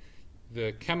oxidation.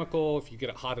 The chemical, if you get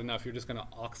it hot enough, you're just going to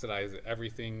oxidize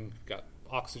everything. You've got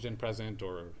oxygen present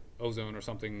or ozone or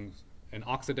something, an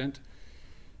oxidant.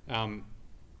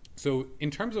 So in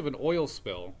terms of an oil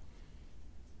spill,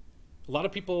 a lot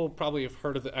of people probably have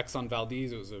heard of the Exxon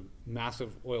Valdez. It was a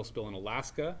massive oil spill in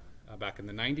Alaska back in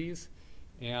the 90s.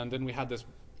 And then we had this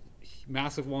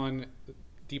massive one,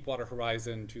 Deepwater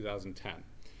Horizon 2010.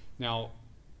 Now,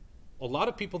 a lot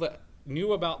of people that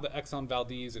knew about the Exxon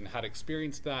Valdez and had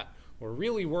experienced that were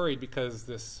really worried because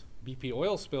this BP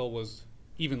oil spill was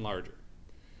even larger.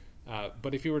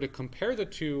 But if you were to compare the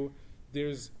two,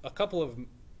 there's a couple of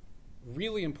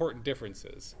really important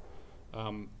differences.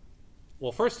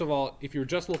 Well, first of all, if you're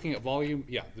just looking at volume,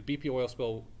 yeah, the BP oil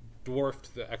spill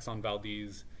dwarfed the Exxon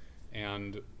Valdez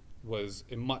and was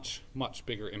a much, much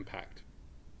bigger impact.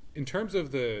 In terms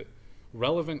of the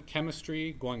relevant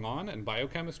chemistry going on and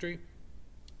biochemistry,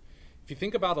 if you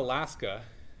think about Alaska,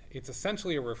 it's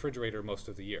essentially a refrigerator most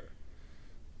of the year.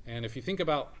 And if you think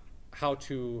about how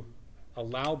to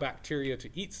allow bacteria to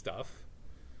eat stuff,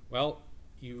 well,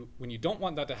 when you don't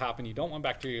want that to happen, you don't want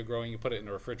bacteria growing, you put it in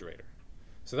a refrigerator.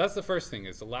 So that's the first thing,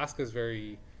 is Alaska is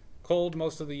very cold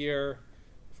most of the year,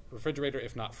 refrigerator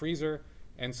if not freezer.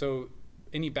 And so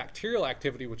any bacterial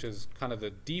activity, which is kind of the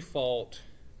default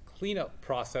cleanup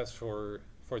process for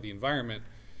the environment,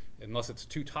 unless it's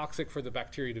too toxic for the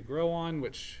bacteria to grow on,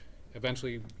 which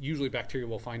eventually, usually bacteria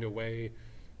will find a way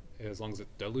as long as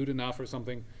it's dilute enough or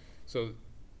something. So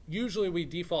usually we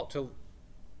default to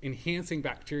enhancing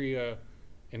bacteria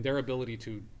and their ability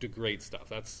to degrade stuff.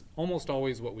 That's almost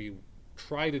always what we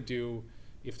try to do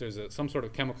if there's some sort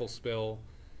of chemical spill,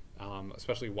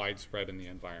 especially widespread in the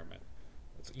environment.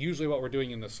 It's usually what we're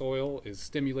doing in the soil is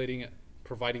stimulating it,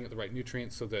 providing it the right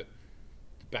nutrients so that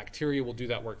the bacteria will do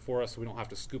that work for us, so we don't have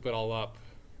to scoop it all up,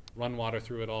 run water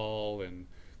through it all, and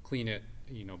clean it,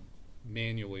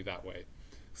 manually that way.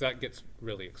 So that gets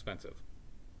really expensive.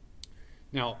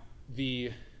 Now,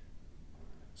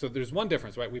 so there's one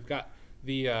difference, right? We've got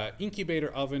the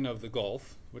incubator oven of the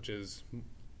Gulf, which is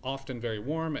often very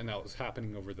warm, and that was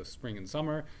happening over the spring and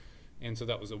summer. And so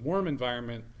that was a warm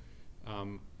environment,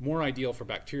 more ideal for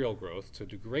bacterial growth to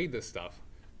degrade this stuff.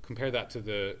 Compare that to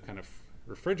the kind of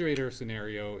refrigerator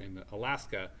scenario in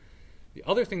Alaska. The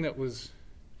other thing that was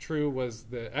true was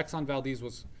the Exxon Valdez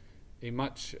was a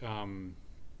much,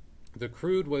 the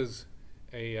crude was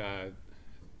I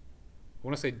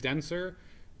want to say denser,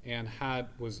 and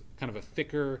was kind of a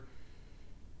thicker,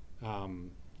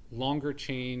 longer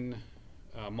chain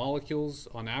molecules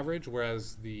on average,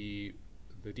 whereas the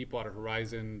Deepwater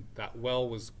Horizon, that well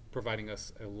was providing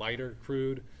us a lighter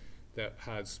crude that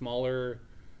had smaller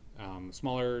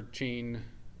chain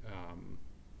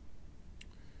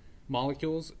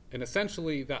molecules, and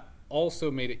essentially that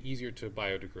also made it easier to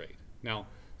biodegrade. Now,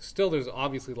 still there's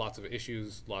obviously lots of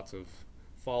issues, lots of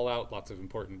fallout, lots of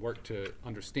important work to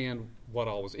understand what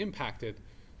all was impacted,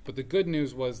 but the good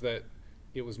news was that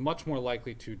it was much more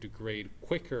likely to degrade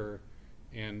quicker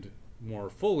and more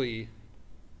fully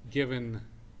given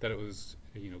that it was,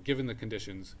 given the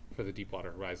conditions for the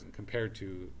Deepwater Horizon compared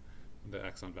to the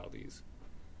Exxon Valdez.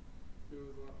 It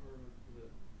was a lot harder to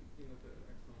clean up the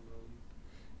Exxon Valdez.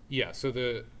 Yeah, so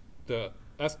the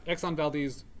Exxon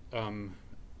Valdez,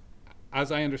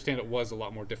 as I understand it, was a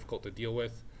lot more difficult to deal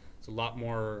with. It's a lot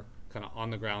more kind of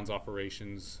on-the-grounds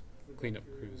operations, cleanup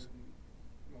crews.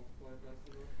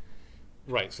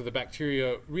 Right, so the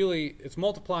bacteria really, it's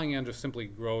multiplying and just simply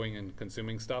growing and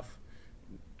consuming stuff.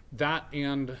 That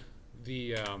and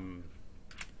the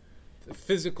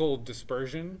physical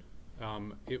dispersion,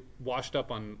 it washed up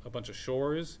on a bunch of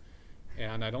shores,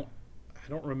 and I don't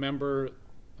remember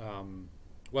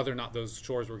whether or not those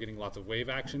shores were getting lots of wave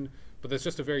action, but that's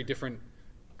just a very different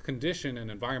condition and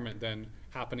environment than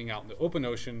happening out in the open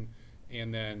ocean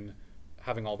and then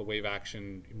having all the wave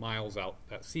action miles out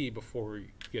at sea before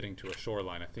getting to a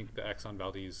shoreline. I think the Exxon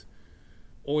Valdez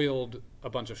oiled a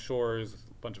bunch of shores,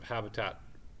 a bunch of habitat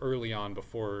early on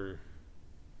before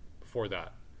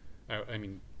that. I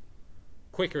mean,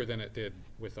 quicker than it did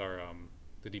with our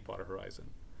the Deepwater Horizon.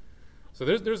 So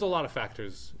there's a lot of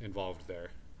factors involved there.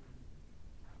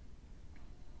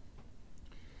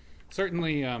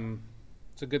 Certainly,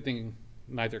 it's a good thing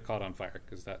neither caught on fire,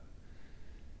 because that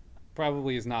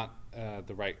probably is not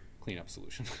the right cleanup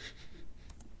solution.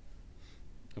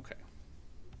 Okay.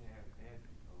 They had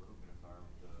a little bit of fire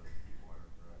with the Deepwater,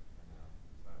 correct?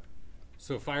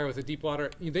 So fire with the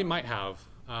Deepwater, they might have.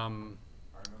 I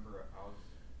remember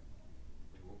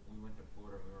we went to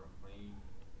Florida, we were on a plane,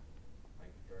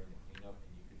 like during the cleanup,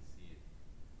 and you could see it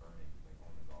burning, like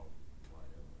on the Gulf wide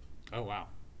open. Oh wow.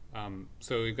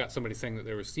 So we've got somebody saying that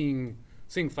they were seeing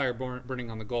fire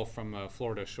burning on the Gulf from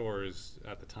Florida shores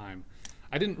at the time.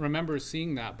 I didn't remember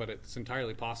seeing that, but it's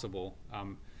entirely possible.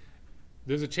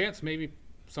 There's a chance maybe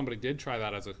somebody did try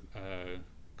that as a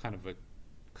kind of a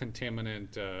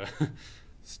contaminant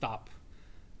stop,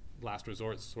 last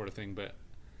resort sort of thing, but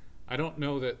I don't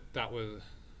know that was.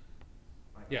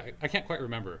 Yeah, I can't quite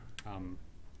remember.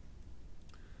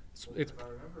 It's I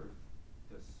remember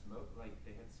the smoke, like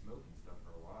they had smoke and stuff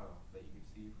for a while that you could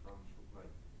see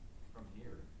from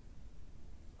here.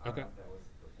 I don't know if that was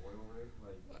the oil rig,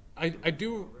 I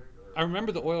do. I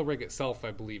remember the oil rig itself,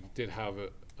 I believe, did have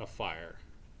a fire,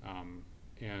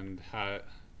 and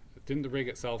didn't the rig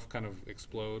itself kind of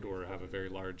explode or have a very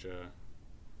large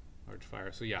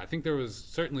fire? So yeah, I think there was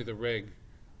certainly the rig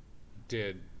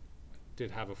did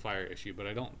have a fire issue, but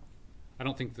I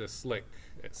don't think the slick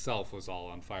itself was all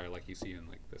on fire like you see in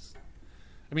like this.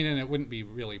 I mean, and it wouldn't be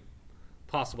really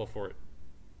possible for it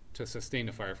to sustain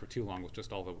a fire for too long with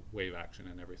just all the wave action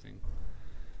and everything,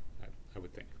 I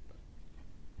would think.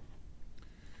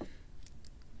 But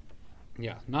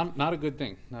yeah, not a good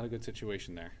thing, not a good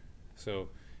situation there. So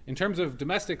in terms of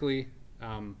domestically,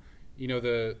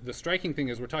 the striking thing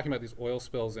is we're talking about these oil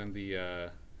spills and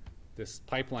this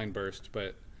pipeline burst,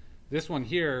 but this one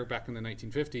here back in the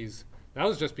 1950s, that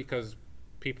was just because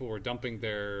people were dumping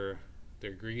their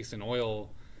grease and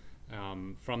oil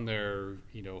from their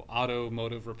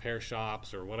automotive repair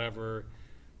shops or whatever,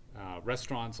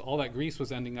 restaurants. All that grease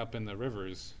was ending up in the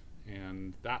rivers,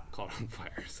 and that caught on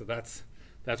fire. So that's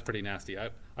pretty nasty.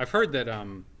 I've heard that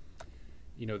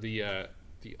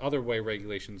the other way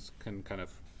regulations can kind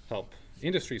of help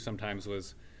industries sometimes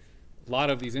was a lot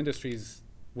of these industries,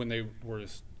 when they were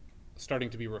starting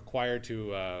to be required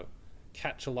to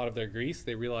catch a lot of their grease,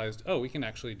 they realized, oh, we can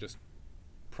actually just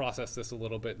process this a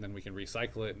little bit and then we can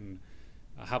recycle it and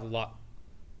have a lot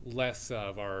less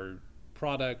of our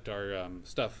product, our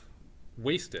stuff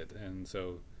wasted. And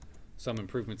so some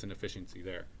improvements in efficiency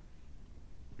there.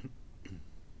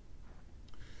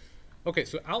 Okay,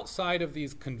 so outside of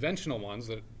these conventional ones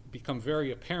that become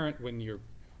very apparent when your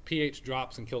pH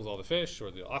drops and kills all the fish,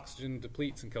 or the oxygen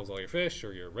depletes and kills all your fish,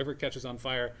 or your river catches on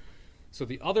fire. So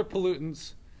the other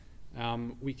pollutants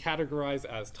we categorize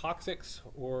as toxics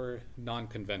or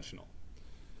non-conventional.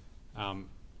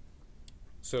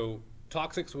 So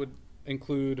toxics would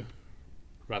include,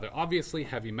 rather obviously,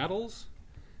 heavy metals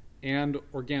and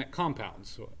organic compounds,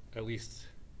 so at least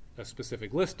a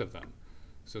specific list of them.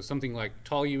 So something like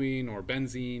toluene or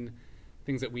benzene,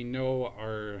 things that we know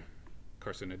are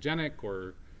carcinogenic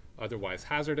or otherwise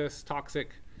hazardous,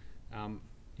 toxic,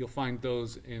 you'll find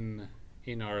those in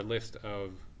our list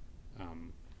of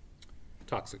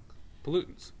toxic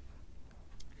pollutants.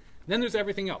 Then there's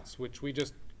everything else, which we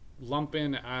just lump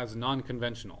in as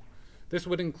non-conventional. This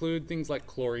would include things like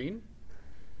chlorine.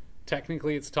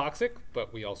 Technically it's toxic,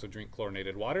 but we also drink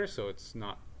chlorinated water, so it's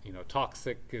not,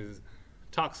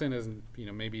 toxin is,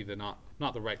 maybe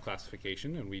not the right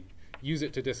classification, and we use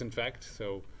it to disinfect.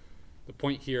 So the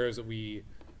point here is that we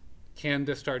can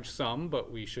discharge some,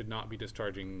 but we should not be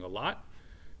discharging a lot.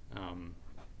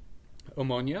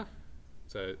 Ammonia,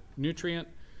 it's a nutrient,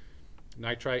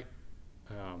 nitrite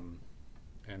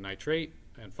and nitrate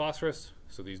and phosphorus,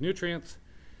 so these nutrients.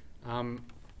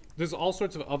 There's all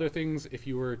sorts of other things if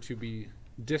you were to be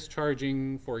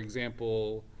discharging, for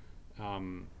example,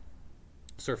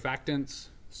 surfactants,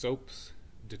 soaps,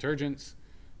 detergents.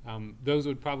 Those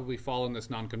would probably fall in this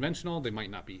non-conventional. They might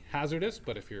not be hazardous,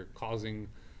 but if you're causing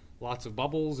lots of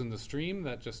bubbles in the stream,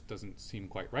 that just doesn't seem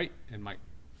quite right and might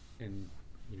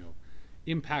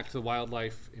impact the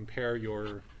wildlife, impair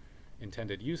your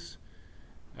intended use.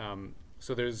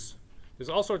 So there's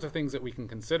all sorts of things that we can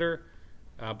consider,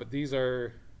 but those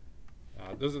are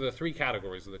the three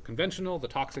categories: the conventional, the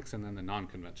toxics, and then the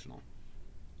non-conventional.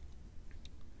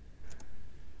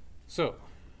 So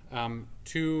oh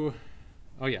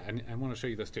yeah, I want to show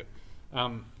you this too.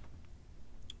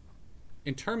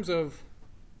 In terms of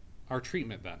our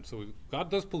treatment then, so we've got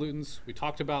those pollutants, we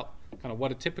talked about kind of what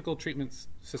a typical treatment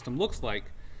system looks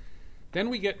like. Then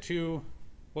we get to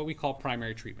what we call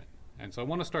primary treatment. And so I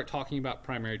want to start talking about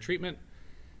primary treatment.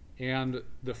 And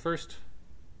the first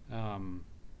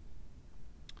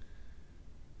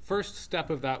step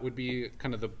of that would be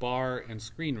kind of the bar and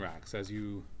screen racks. As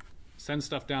you send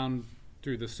stuff down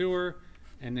through the sewer,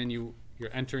 and then you're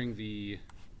entering the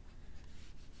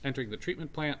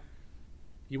treatment plant,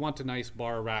 you want a nice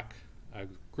bar rack, a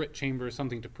grit chamber,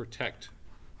 something to protect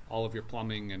all of your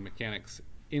plumbing and mechanics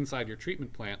inside your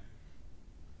treatment plant.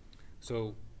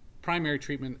 So primary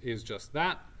treatment is just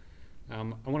that. I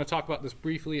want to talk about this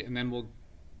briefly, and then we'll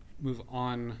move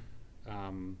on,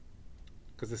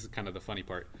 because this is kind of the funny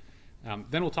part.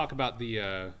 Then we'll talk about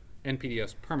the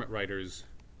NPDES Permit Writers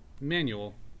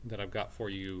manual that I've got for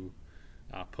you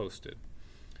posted.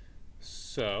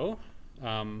 So,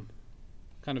 kind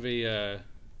of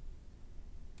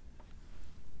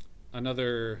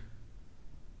another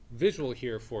visual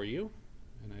here for you,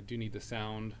 and I do need the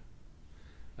sound.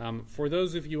 For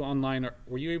those of you online,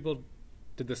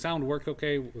 did the sound work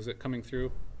okay? Was it coming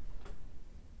through?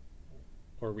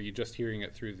 Or were you just hearing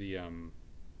it through the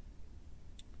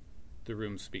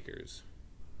room speakers?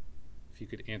 If you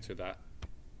could answer that,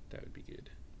 that would be good,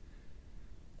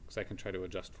 because I can try to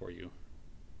adjust for you.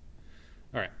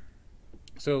 All right,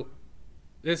 so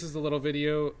this is the little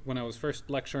video. When I was first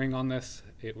lecturing on this,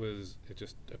 it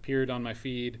just appeared on my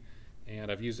feed,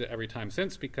 and I've used it every time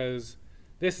since, because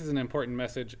this is an important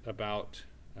message about,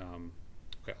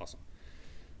 okay, awesome,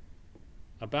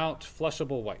 about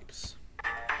flushable wipes.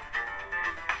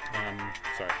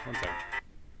 Sorry, one second.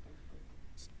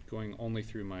 It's going only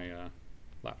through my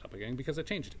laptop again because I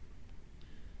changed it.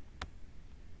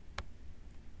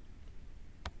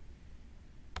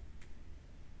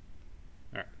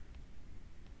 All right.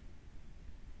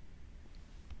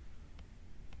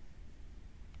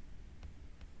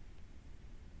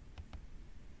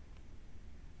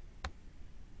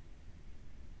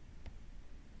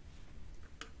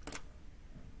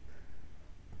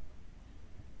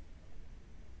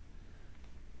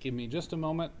 Give me just a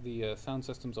moment. The sound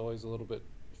system's always a little bit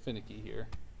finicky here.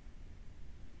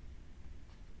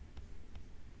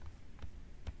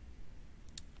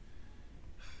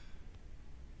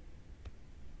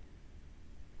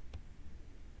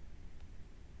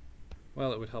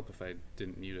 Well, it would help if I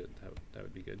didn't mute it. That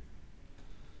would be good.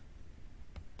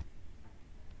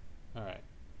 All right.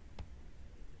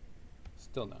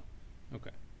 Still no.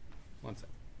 Okay. One sec.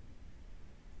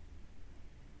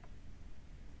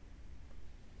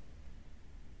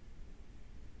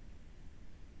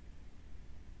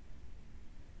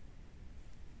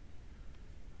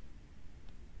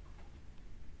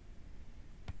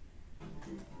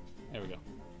 There we go.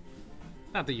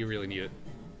 Not that you really need it.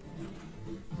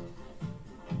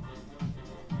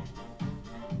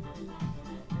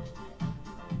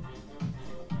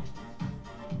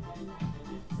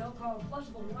 So-called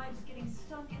flushable wipes getting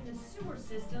stuck in the sewer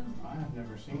system. I have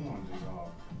never seen one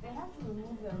dissolve. They have to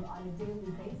remove them on a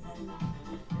daily basis.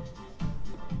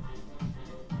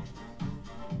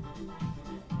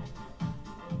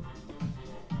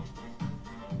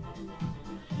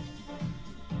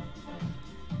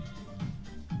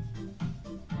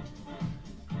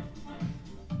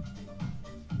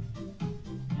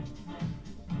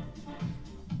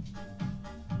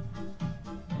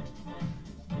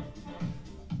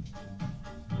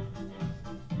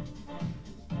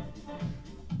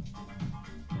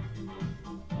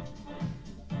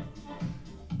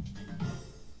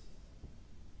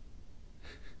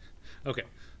 Okay,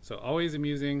 so always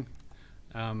amusing.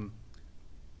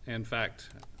 In fact,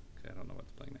 okay, I don't know what's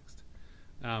playing next.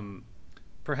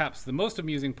 Perhaps the most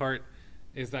amusing part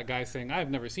is that guy saying,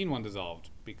 I've never seen one dissolved,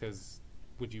 because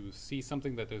would you see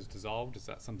something that is dissolved? Is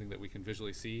that something that we can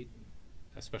visually see,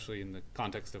 especially in the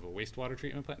context of a wastewater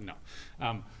treatment plant?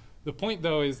 No. The point,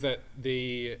 though, is that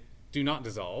they do not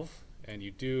dissolve, and you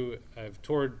do, I've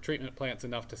toured treatment plants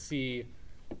enough to see,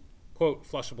 quote,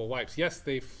 flushable wipes. Yes,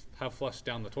 they have flushed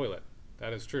down the toilet.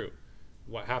 That is true.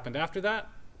 What happened after that?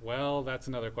 Well, that's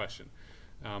another question.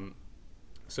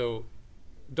 So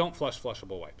don't flush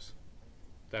flushable wipes.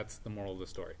 That's the moral of the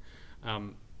story.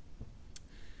 And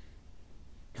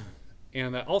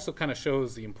that also kind of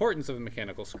shows the importance of the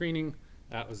mechanical screening.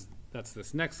 That's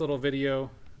this next little video.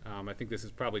 I think this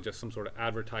is probably just some sort of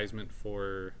advertisement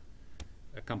for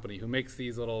a company who makes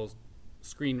these little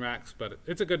screen racks, but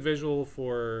it's a good visual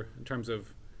in terms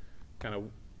of kind of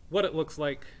what it looks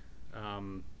like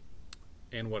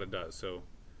and what it does. So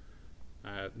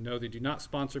no, they do not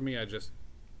sponsor me. I just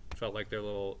felt like their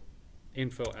little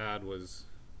info ad was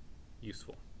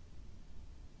useful.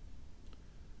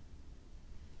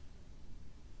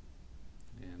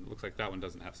 And it looks like that one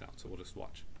doesn't have sound, so we'll just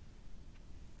watch.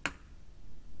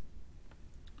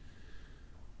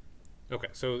 Okay,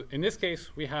 so in this case,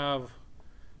 we have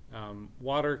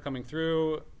water coming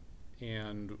through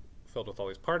and filled with all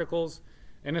these particles,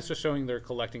 and it's just showing they're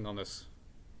collecting on this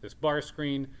bar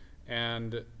screen,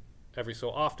 and every so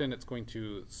often it's going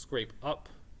to scrape up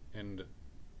and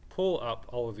pull up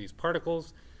all of these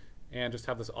particles and just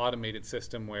have this automated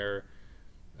system where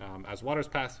as water's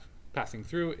passing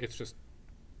through, it's just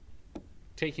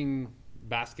taking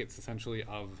baskets essentially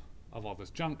of all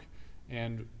this junk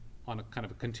and on a kind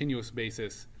of a continuous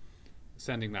basis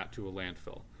sending that to a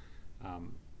landfill.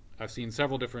 I've seen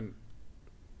several different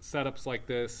setups like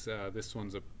this. This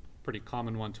one's a pretty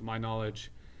common one to my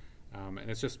knowledge. And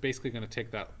it's just basically going to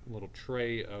take that little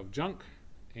tray of junk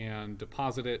and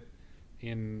deposit it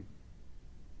in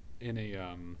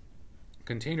a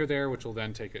container there, which will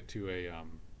then take it to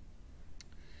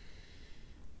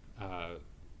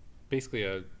basically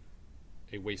a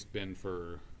waste bin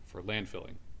for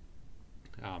landfilling.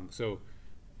 So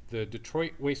the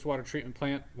Detroit Wastewater Treatment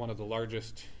Plant, one of the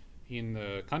largest in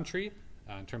the country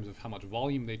in terms of how much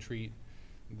volume they treat,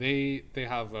 they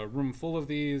have a room full of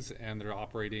these, and they're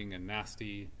operating in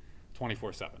nasty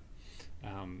 24/7.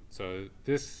 So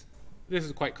this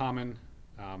is quite common.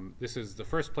 This is the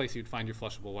first place you'd find your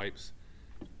flushable wipes,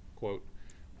 quote,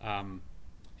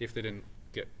 if they didn't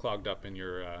get clogged up in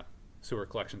your sewer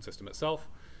collection system itself.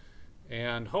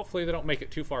 And hopefully they don't make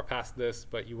it too far past this,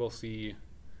 but you will see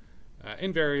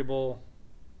invariable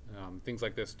things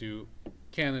like this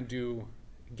can and do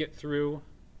get through.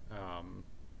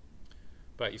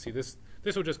 But you see this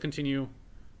will just continue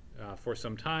for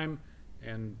some time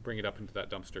and bring it up into that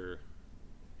dumpster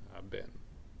bin.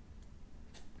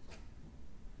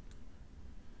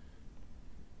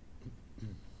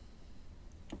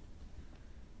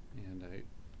 And I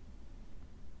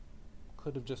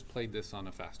could have just played this on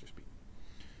a faster speed.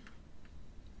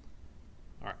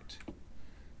 All right,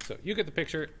 so you get the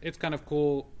picture. It's kind of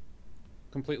cool,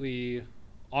 completely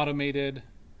automated.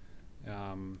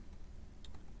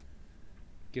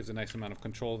 Gives a nice amount of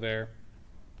control there.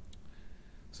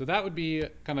 So that would be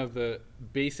kind of the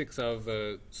basics of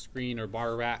a screen or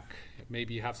bar rack.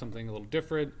 Maybe you have something a little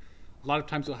different. A lot of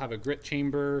times you'll have a grit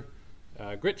chamber.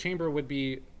 Grit chamber would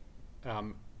be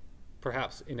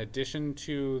perhaps in addition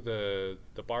to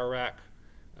the bar rack.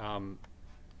 And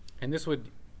this would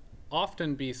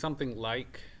often be something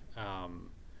like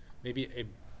maybe a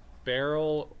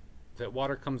barrel that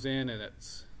water comes in, and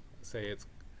it's, say it's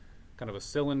kind of a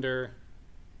cylinder.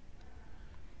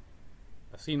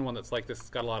 I've seen one that's like this. It's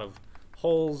got a lot of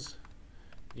holes,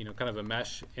 you know, kind of a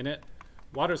mesh in it.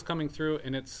 Water's coming through,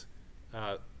 and it's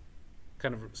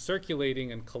kind of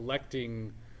circulating and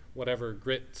collecting whatever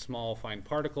grit, small, fine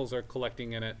particles are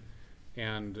collecting in it,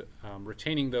 and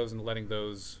retaining those and letting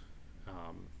those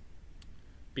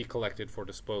be collected for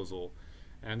disposal.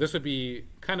 And this would be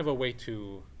kind of a way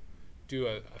to do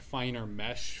a finer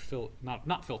mesh,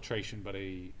 not filtration, but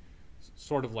a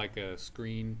sort of like a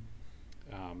screen.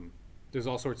 There's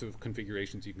all sorts of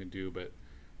configurations you can do, but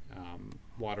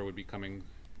water would be coming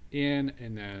in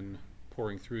and then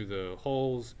pouring through the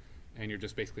holes, and you're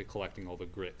just basically collecting all the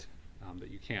grit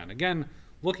that you can. Again,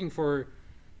 looking for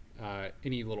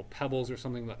any little pebbles or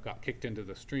something that got kicked into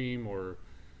the stream, or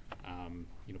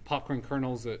you know, popcorn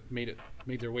kernels that made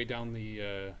their way down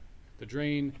the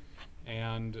drain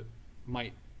and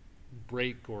might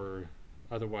break or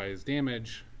otherwise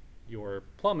damage your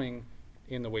plumbing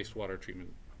in the wastewater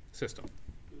treatment system.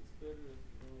 It's better to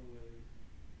throw away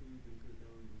food than put it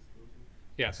down in disposal.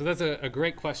 Yeah, so that's a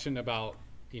great question about,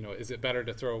 you know, is it better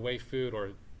to throw away food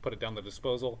or put it down the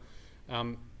disposal?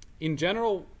 In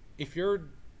general, if you're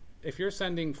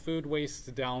sending food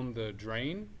waste down the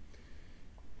drain,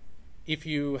 if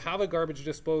you have a garbage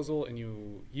disposal and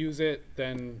you use it,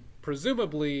 then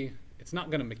presumably it's not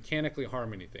going to mechanically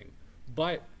harm anything.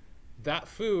 But that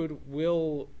food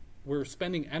we're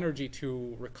spending energy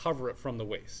to recover it from the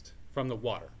waste, from the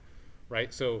water,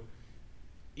 right? So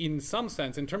in some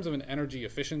sense, in terms of an energy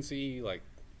efficiency, like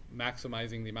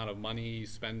maximizing the amount of money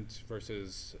spent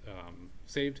versus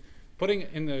saved, putting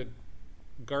it in the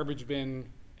garbage bin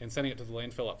and sending it to the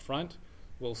landfill up front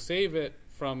will save it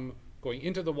from going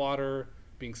into the water,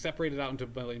 being separated out into a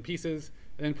million pieces,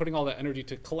 and then putting all that energy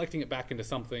to collecting it back into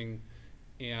something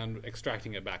and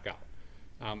extracting it back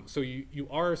out. So you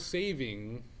are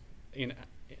saving, in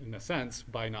a sense,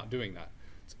 by not doing that.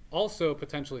 It's also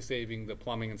potentially saving the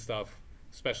plumbing and stuff,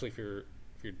 especially if you're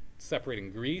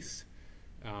separating grease.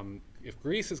 If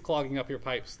grease is clogging up your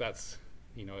pipes, that's,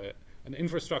 you know, an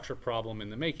infrastructure problem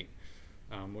in the making,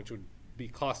 which would be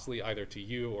costly either to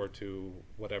you or to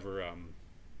whatever,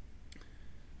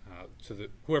 to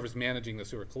whoever's managing the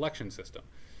sewer collection system.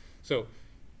 So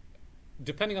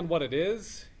depending on what it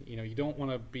is, you know, you don't want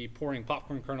to be pouring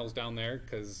popcorn kernels down there,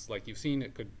 because like you've seen,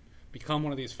 it could become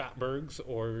one of these fatbergs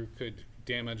or could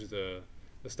damage the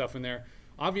stuff in there.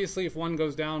 Obviously, if one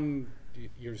goes down,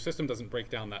 your system doesn't break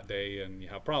down that day and you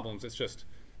have problems. It's just,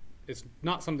 it's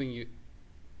not something you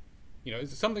know,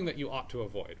 it's something that you ought to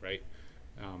avoid, right?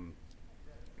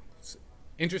 It's an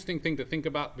interesting thing to think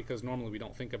about, because normally we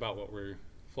don't think about what we're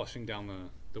flushing down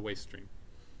the waste stream.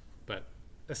 But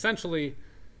essentially,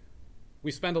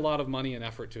 we spend a lot of money and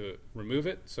effort to remove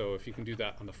it, so if you can do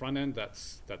that on the front end,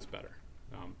 that's better.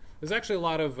 There's actually a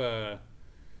lot of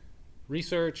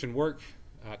research and work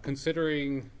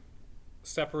considering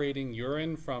separating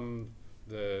urine from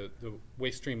the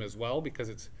waste stream as well, because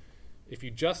it's, if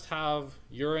you just have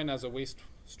urine as a waste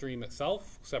stream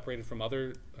itself, separated from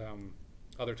other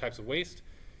types of waste,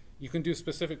 you can do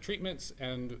specific treatments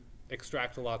and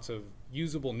extract lots of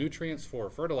usable nutrients for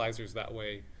fertilizers that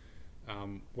way,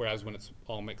 whereas when it's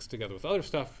all mixed together with other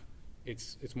stuff,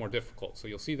 it's more difficult. So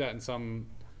you'll see that in some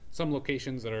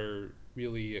locations that are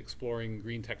really exploring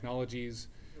green technologies.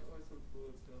 Is that why some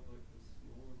toilets have like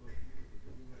the smaller button or the bigger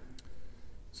button?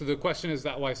 So the question is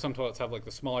that why some toilets have like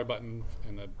the smaller button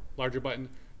and the larger button?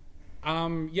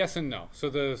 Yes and no. So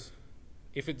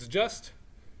if it's just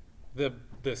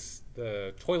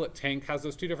the toilet tank has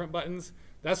those two different buttons,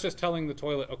 that's just telling the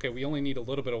toilet, okay, we only need a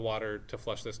little bit of water to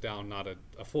flush this down, not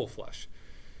a full flush.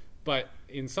 But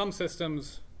in some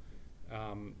systems,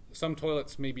 some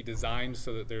toilets may be designed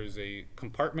so that there's a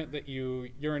compartment that you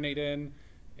urinate in,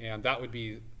 and that would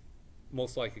be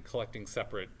most likely collecting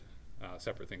separate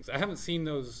things. I haven't seen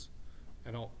those,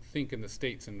 I don't think, in the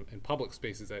States in public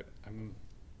spaces. I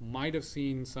might have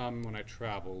seen some when I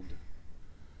traveled.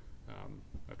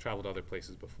 I've traveled other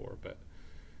places before, but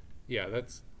yeah,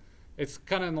 it's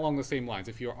kind of along the same lines.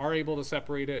 If you are able to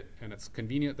separate it and it's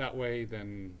convenient that way,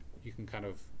 then you can kind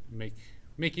of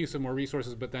make use of more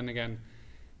resources. But then again,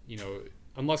 you know,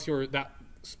 unless that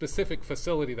specific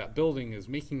facility, that building is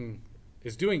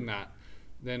doing that,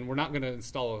 then we're not going to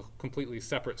install a completely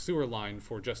separate sewer line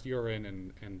for just urine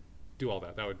and do all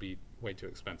that. That would be way too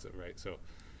expensive, right? So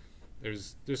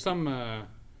there's some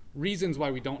reasons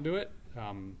why we don't do it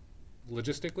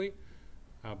logistically,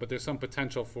 but there's some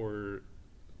potential for,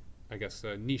 I guess,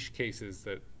 niche cases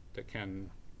that can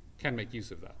make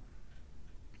use of that.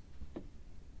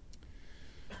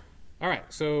 All right,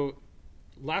 so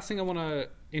last thing I want to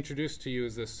introduce to you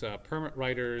is this Permit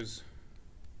Writer's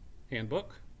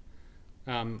Handbook.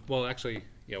 Well, actually,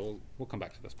 yeah, we'll come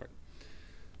back to this part.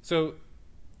 So,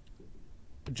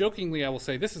 jokingly, I will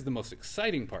say this is the most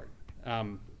exciting part.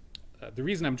 The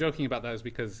reason I'm joking about that is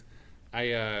because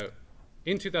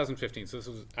in 2015, so this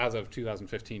was as of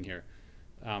 2015 here,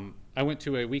 I went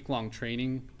to a week-long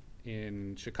training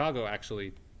in Chicago,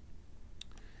 actually.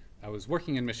 I was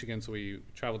working in Michigan, so we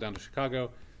traveled down to Chicago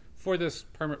for this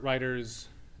permit writers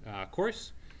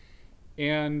course.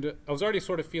 And I was already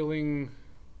sort of feeling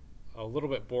a little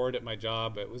bit bored at my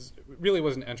job. It really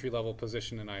was an entry-level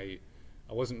position, and I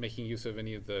wasn't making use of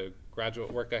any of the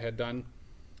graduate work I had done.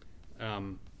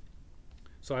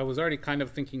 So I was already kind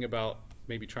of thinking about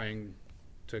maybe trying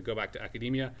to go back to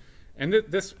academia. And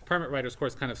this permit writers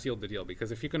course kind of sealed the deal,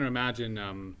 because if you can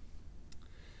imagine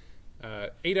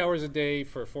 8 hours a day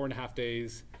for 4.5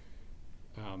 days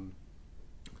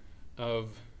of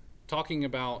talking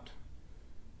about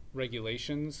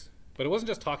regulations, but it wasn't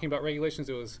just talking about regulations,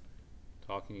 it was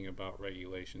talking about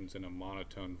regulations in a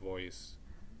monotone voice,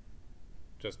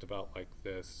 just about like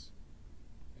this.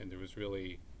 And there was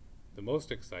really, the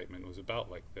most excitement was about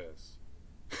like this.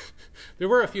 There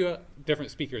were a few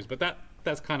different speakers, but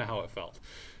that's kind of how it felt.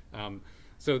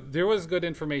 So there was good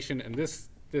information, and this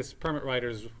permit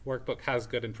writer's workbook has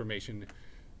good information.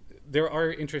 There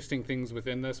are interesting things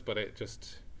within this, but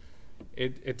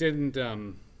it didn't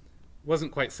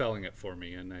wasn't quite selling it for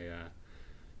me, and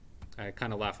I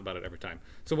kind of laugh about it every time.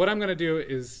 So what I'm going to do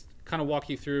is kind of walk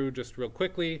you through just real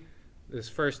quickly this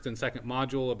first and second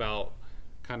module about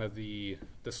kind of the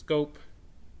scope.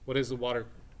 What is the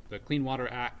Clean Water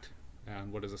Act,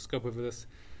 and what is the scope of this?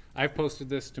 I've posted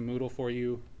this to Moodle for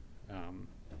you in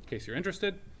case you're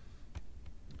interested.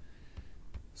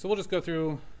 So we'll just go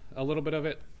through a little bit of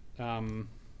it.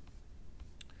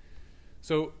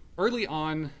 So early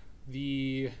on,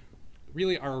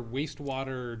 really our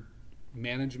wastewater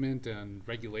management and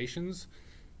regulations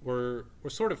were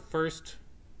sort of first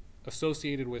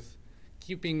associated with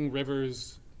keeping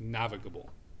rivers navigable.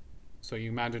 So you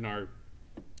imagine the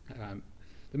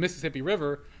Mississippi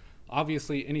River,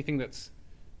 obviously anything that's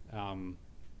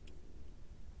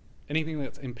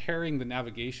impairing the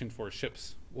navigation for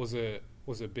ships was a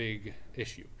big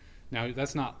issue. Now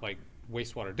that's not like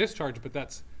wastewater discharge, but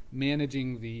that's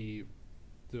managing the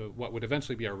what would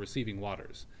eventually be our receiving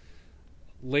waters.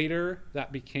 Later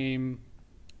that became,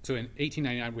 so in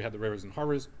 1899 we had the Rivers and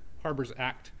Harbors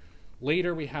Act.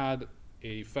 Later we had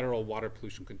a Federal Water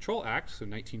Pollution Control Act, so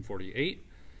 1948.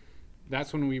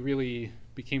 That's when we really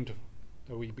began to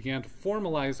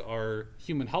formalize our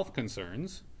human health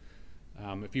concerns.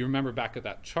 If you remember back at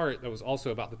that chart, that was also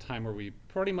about the time where we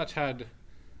pretty much had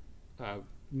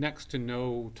next to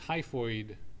no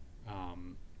typhoid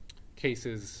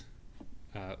cases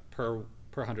per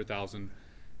 100,000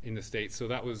 in the States. So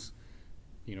that was,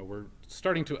 we're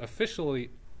starting to officially,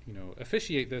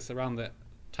 officiate this around the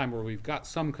time where we've got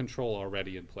some control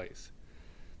already in place.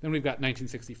 Then we've got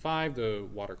 1965, the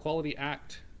Water Quality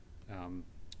Act.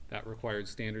 That required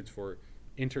standards for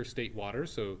interstate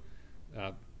waters, so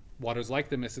waters like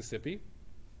the Mississippi.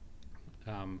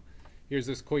 Here's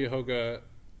this Cuyahoga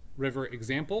River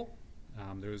example.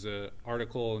 There was an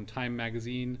article in Time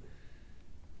magazine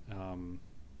in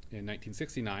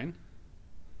 1969.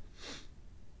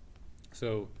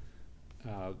 So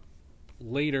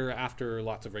later, after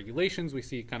lots of regulations, we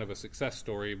see kind of a success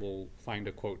story. We'll find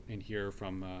a quote in here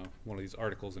from one of these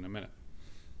articles in a minute.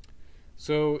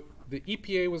 So the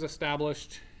EPA was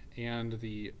established, and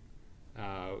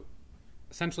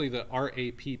essentially the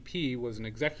RAPP was an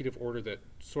executive order that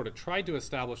sort of tried to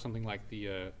establish something like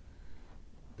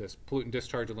this pollutant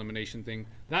discharge elimination thing.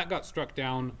 That got struck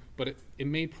down, but it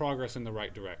made progress in the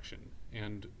right direction.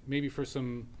 And maybe for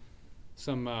some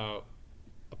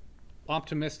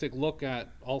optimistic look at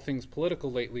all things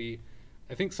political lately,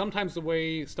 I think sometimes the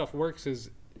way stuff works is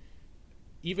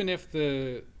even if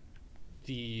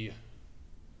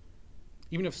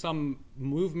even if some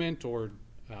movement or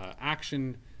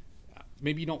action,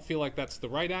 maybe you don't feel like that's the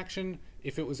right action,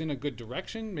 if it was in a good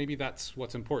direction, maybe that's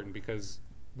what's important, because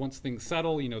once things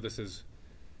settle, this is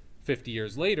 50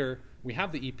 years later, we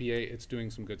have the EPA, it's doing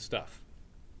some good stuff.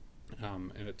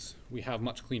 And we have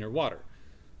much cleaner water.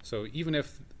 So even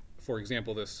if, for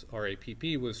example, this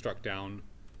RAPP was struck down,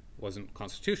 wasn't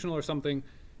constitutional or something,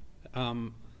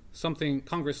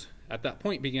 Congress at that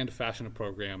point began to fashion a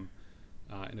program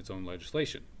in its own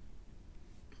legislation.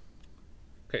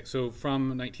 Okay, so from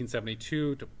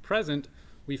 1972 to present,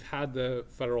 we've had the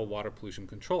Federal Water Pollution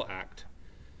Control Act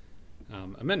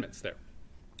amendments there.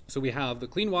 So we have the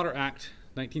Clean Water Act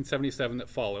 1977 that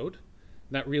followed.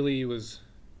 That really was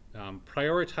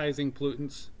prioritizing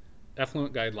pollutants,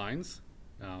 effluent guidelines.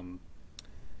 The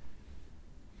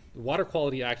Water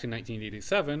Quality Act in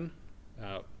 1987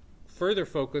 further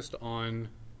focused on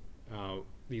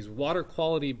these water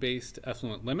quality-based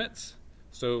effluent limits.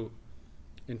 So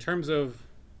in terms of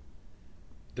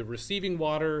the receiving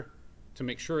water, to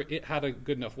make sure it had a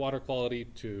good enough water quality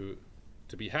to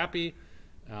be happy,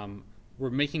 we're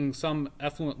making some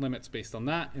effluent limits based on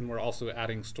that, and we're also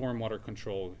adding stormwater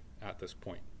control at this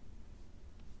point.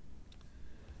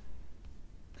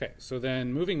 Okay, so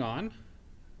then moving on.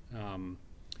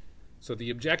 So the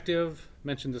objective,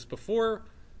 mentioned this before,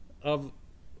 of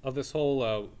this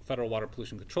whole Federal Water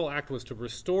Pollution Control Act was to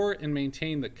restore and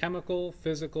maintain the chemical,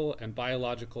 physical, and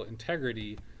biological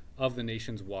integrity of the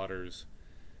nation's waters.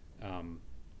 And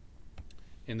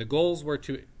the goals were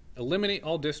to eliminate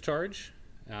all discharge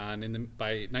by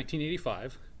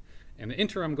 1985, and the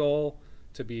interim goal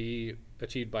to be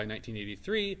achieved by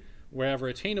 1983, wherever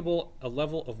attainable, a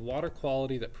level of water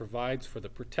quality that provides for the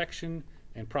protection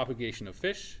and propagation of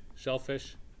fish,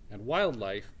 shellfish, and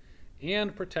wildlife,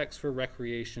 and protects for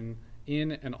recreation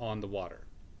in and on the water.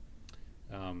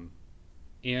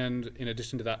 And in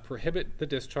addition to that, prohibit the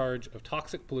discharge of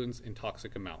toxic pollutants in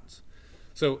toxic amounts.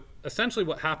 So essentially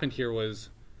what happened here was,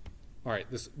 all right,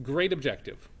 this great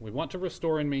objective. We want to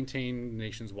restore and maintain the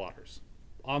nation's waters.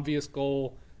 Obvious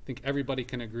goal, I think everybody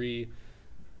can agree.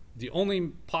 The only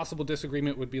possible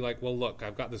disagreement would be like, well, look,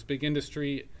 I've got this big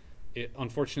industry. It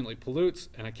unfortunately pollutes,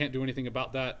 and I can't do anything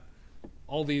about that.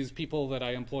 All these people that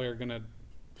I employ are gonna,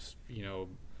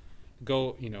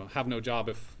 have no job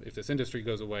if this industry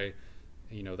goes away.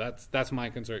 That's my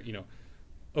concern.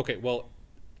 Okay, well,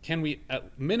 can we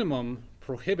at minimum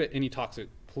prohibit any toxic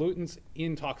pollutants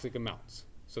in toxic amounts?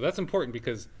 So that's important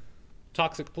because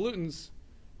toxic pollutants,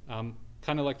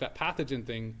 kind of like that pathogen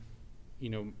thing,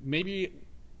 maybe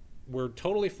we're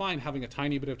totally fine having a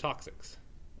tiny bit of toxics.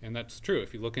 And that's true.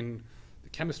 If you look in the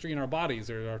chemistry in our bodies,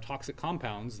 there are toxic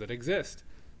compounds that exist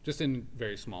just in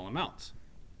very small amounts.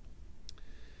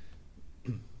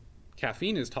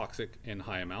 Caffeine is toxic in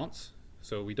high amounts.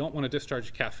 So we don't want to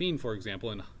discharge caffeine, for example,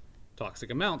 in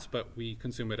toxic amounts, but we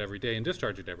consume it every day and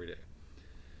discharge it every day.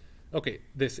 Okay,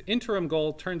 this interim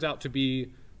goal turns out to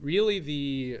be really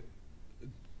the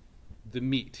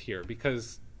meat here,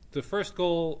 because the first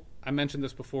goal, I mentioned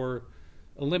this before,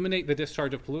 eliminate the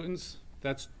discharge of pollutants.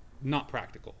 That's not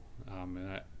practical,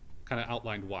 and I kind of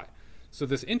outlined why. So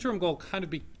this interim goal kind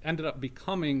of ended up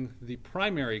becoming the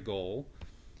primary goal,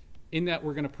 in that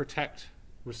we're going to protect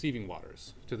receiving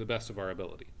waters to the best of our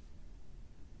ability.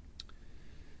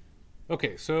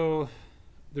 Okay, so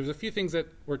there's a few things that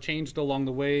were changed along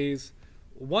the ways.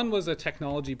 One was a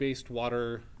technology-based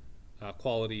water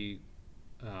quality,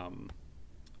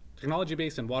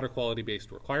 technology-based and water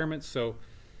quality-based requirements. So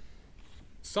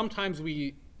sometimes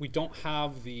we don't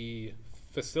have the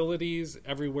facilities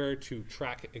everywhere to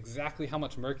track exactly how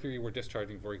much mercury we're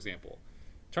discharging, for example.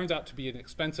 Turns out to be an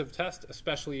expensive test,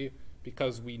 especially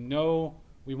because we know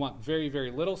we want very, very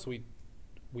little, so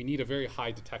we need a very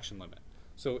high detection limit.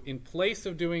 So in place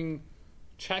of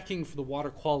checking for the water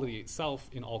quality itself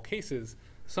in all cases,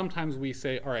 sometimes we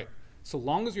say, all right, so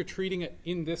long as you're treating it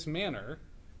in this manner,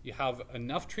 you have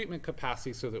enough treatment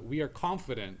capacity so that we are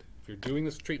confident if you're doing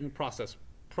this treatment process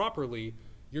properly,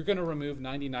 you're going to remove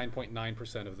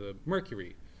 99.9% of the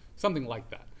mercury, something like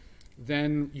that.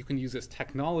 Then you can use this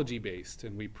technology-based,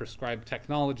 and we prescribe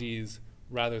technologies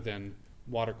rather than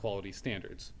water quality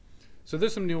standards. So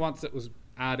there's some nuance that was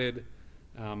added,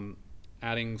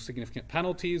 adding significant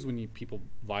penalties when people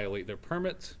violate their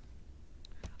permits.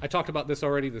 I talked about this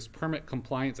already, this permit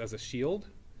compliance as a shield,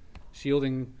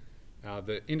 shielding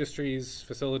the industries,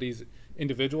 facilities,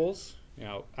 individuals.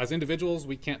 As individuals,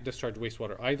 we can't discharge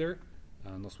wastewater either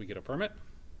unless we get a permit.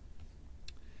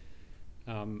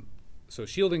 So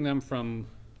shielding them from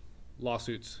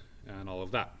lawsuits and all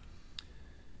of that.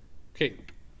 Okay,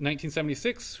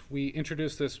 1976, we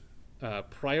introduced this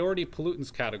priority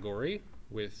pollutants category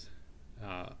with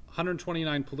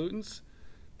 129 pollutants.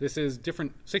 This is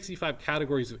 65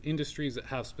 categories of industries that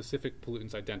have specific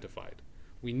pollutants identified.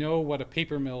 We know what a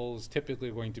paper mill is typically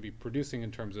going to be producing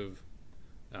in terms of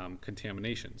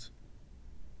contaminations.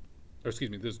 Or excuse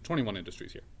me, there's 21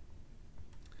 industries here.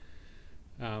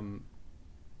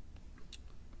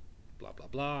 Blah, blah,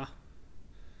 blah.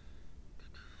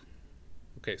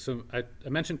 Okay, so I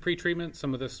mentioned pre-treatment.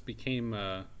 Some of this became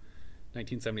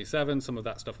 1977. Some of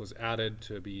that stuff was added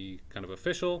to be kind of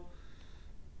official.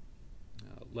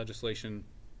 legislation.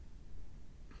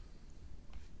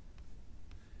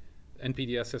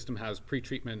 NPDES system has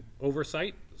pretreatment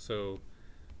oversight, so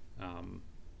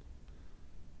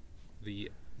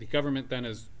the government then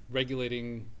is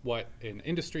regulating what an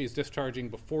industry is discharging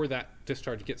before that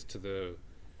discharge gets to the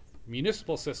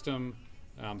municipal system,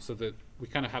 so that we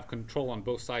kind of have control on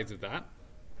both sides of that.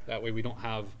 That way we don't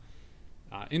have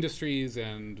industries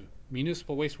and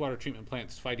municipal wastewater treatment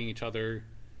plants fighting each other.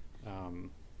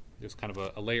 There's kind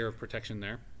of a layer of protection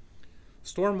there.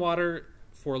 Stormwater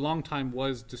for a long time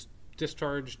was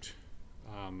discharged,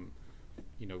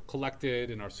 collected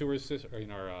in our sewers, or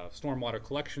in our stormwater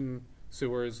collection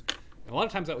sewers. And a lot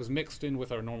of times that was mixed in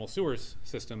with our normal sewers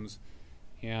systems,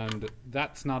 and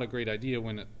that's not a great idea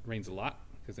when it rains a lot,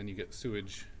 because then you get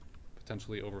sewage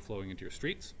potentially overflowing into your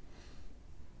streets.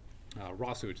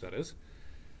 Raw sewage, that is.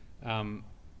 And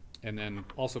then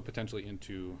also potentially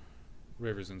into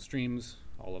rivers and streams,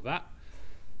 all of that.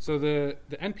 So the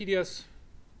NPDES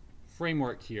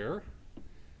framework here,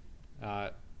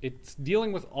 it's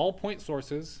dealing with all point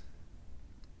sources,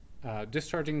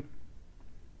 discharging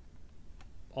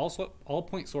also all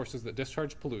point sources that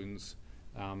discharge pollutants,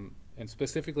 and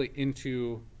specifically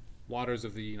into waters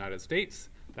of the United States.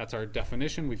 That's our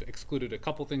definition. We've excluded a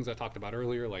couple things I talked about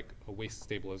earlier, like a waste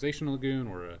stabilization lagoon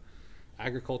or a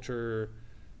agriculture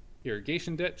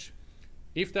irrigation ditch.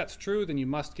 If that's true, then you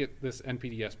must get this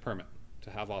NPDES permit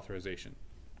to have authorization.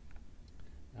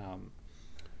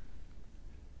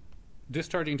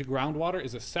 Discharging to groundwater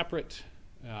is a separate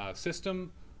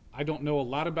system. I don't know a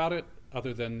lot about it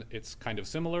other than it's kind of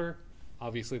similar.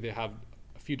 Obviously they have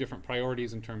a few different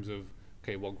priorities in terms of,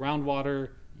 okay, well,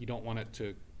 groundwater, you don't want it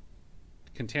to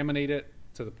contaminate it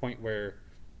to the point where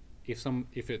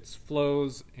if it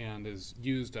flows and is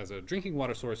used as a drinking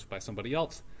water source by somebody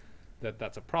else,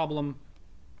 that's a problem.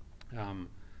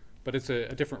 But it's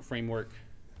a different framework,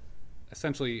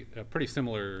 essentially pretty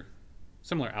similar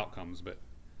outcomes, but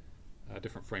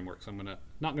different frameworks. I'm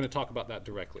not gonna talk about that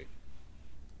directly.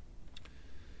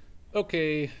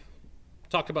 Okay,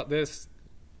 talked about this.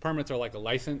 Permits are like a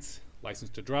license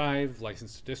to drive,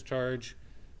 license to discharge,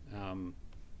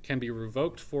 can be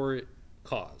revoked for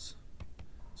cause.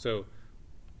 So,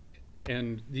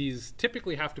 and these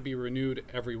typically have to be renewed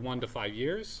every 1 to 5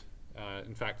 years.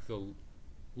 In fact, the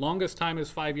longest time is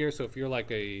 5 years. So if you're like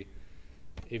a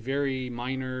very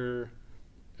minor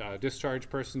discharge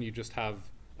person, you just have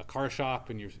a car shop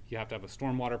and you have to have a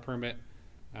stormwater permit,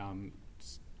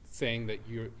 saying that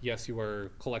yes, you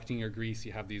are collecting your grease,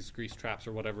 you have these grease traps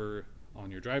or whatever on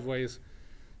your driveways,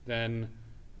 then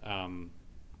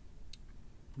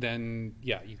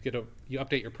yeah, you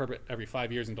update your permit every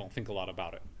 5 years and don't think a lot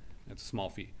about it. It's a small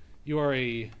fee. You are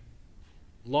a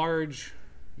large,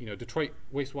 Detroit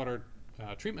wastewater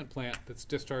treatment plant that's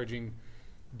discharging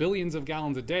billions of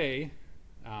gallons a day.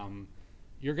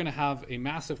 You're going to have a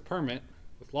massive permit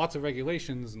with lots of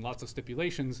regulations and lots of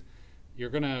stipulations. You're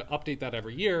going to update that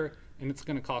every year, and it's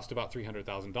going to cost about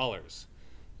 $300,000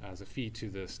 as a fee to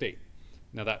the state.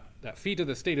 Now that fee to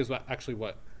the state is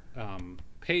what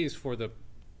pays for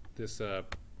this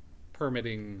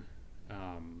permitting,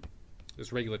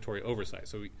 this regulatory oversight.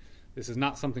 So this is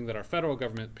not something that our federal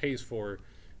government pays for.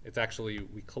 It's actually,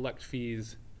 we collect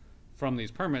fees from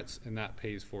these permits, and that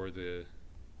pays for the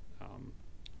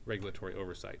regulatory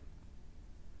oversight.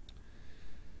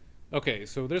 Okay,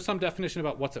 so there's some definition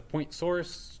about what's a point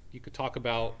source. You could talk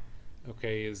about,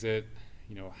 okay, is it,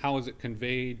 how is it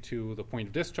conveyed to the point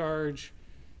of discharge?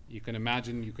 You can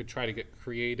imagine you could try to get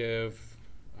creative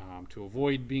to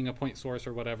avoid being a point source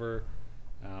or whatever,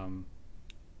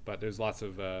 but there's lots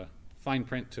of fine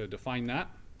print to define that.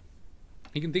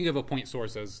 You can think of a point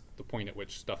source as the point at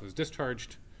which stuff is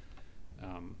discharged.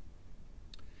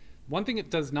 One thing it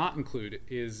does not include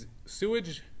is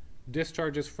sewage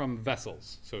discharges from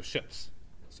vessels, so ships.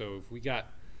 So if we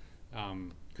got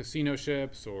casino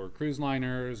ships or cruise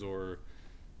liners or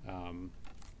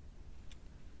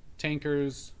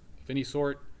tankers of any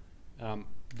sort,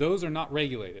 those are not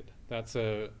regulated. That's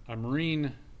a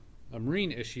marine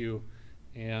issue,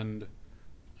 and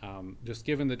just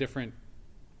given the different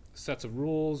sets of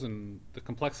rules and the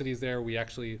complexities there, we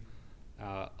actually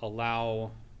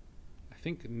allow, I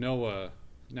think NOAA,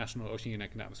 National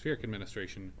Oceanic and Atmospheric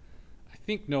Administration, I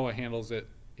think NOAA handles it,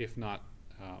 if not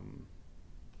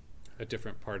a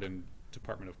different part in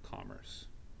Department of Commerce.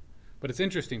 But it's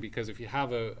interesting because if you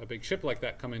have a big ship like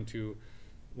that come into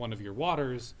one of your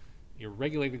waters, you're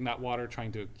regulating that water,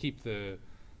 trying to keep the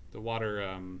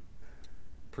water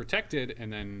protected,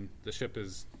 and then the ship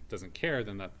doesn't care,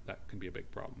 then that can be a big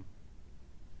problem.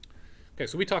 Okay,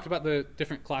 so we talked about the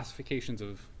different classifications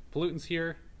of pollutants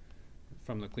here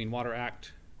from the Clean Water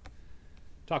Act.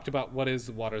 talked about what is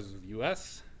the waters of the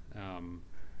U.S.,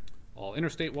 all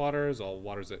interstate waters, all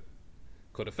waters that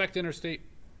could affect interstate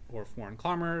or foreign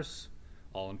commerce,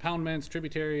 all impoundments,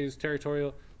 tributaries,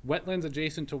 territorial, wetlands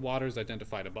adjacent to waters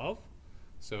identified above.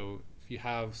 So if you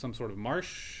have some sort of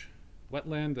marsh,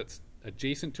 wetland that's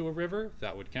adjacent to a river,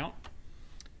 that would count.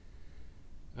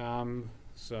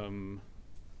 Some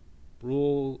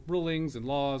rulings and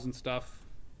laws and stuff.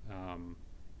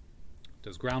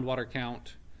 Does groundwater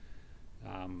count?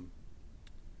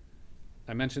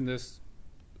 I mentioned this.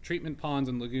 Treatment ponds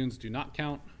and lagoons do not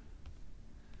count.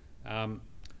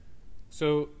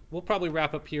 So we'll probably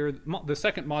wrap up here. The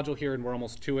second module here, and we're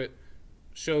almost to it,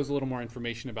 shows a little more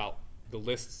information about the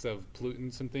lists of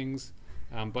pollutants and things.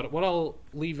 But what I'll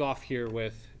leave off here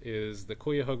with is the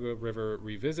Cuyahoga River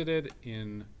Revisited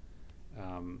in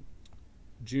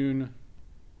June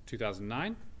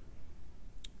 2009.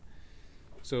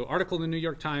 So article in the New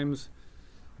York Times,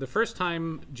 the first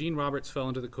time Gene Roberts fell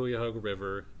into the Cuyahoga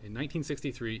River in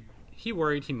 1963, he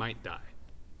worried he might die.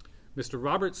 Mr.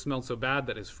 Roberts smelled so bad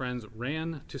that his friends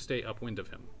ran to stay upwind of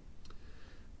him.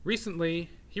 Recently,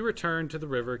 he returned to the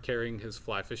river carrying his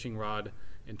fly fishing rod.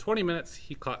 In 20 minutes,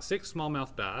 he caught 6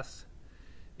 smallmouth bass.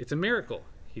 It's a miracle,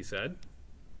 he said.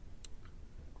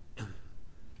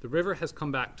 The river has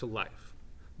come back to life.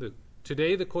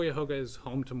 Today, the Cuyahoga is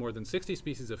home to more than 60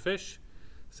 species of fish,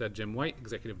 said Jim White,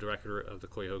 executive director of the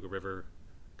Cuyahoga River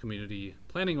Community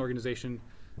Planning Organization,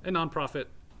 a nonprofit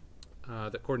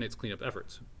that coordinates cleanup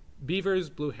efforts. Beavers,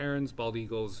 blue herons, bald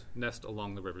eagles nest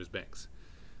along the river's banks.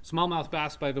 Smallmouth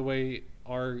bass, by the way,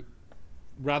 are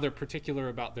rather particular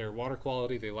about their water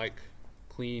quality. They like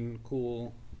clean,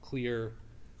 cool, clear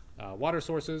water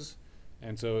sources.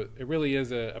 And so it really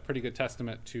is a pretty good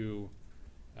testament to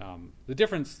the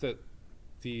difference that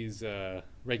these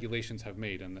regulations have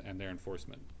made and their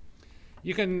enforcement.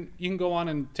 You can go on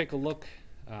and take a look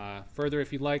further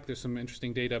if you'd like. There's some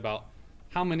interesting data about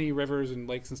how many rivers and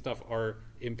lakes and stuff are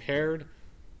impaired.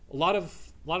 A lot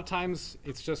of times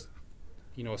it's just,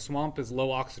 a swamp is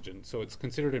low oxygen, so it's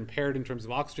considered impaired in terms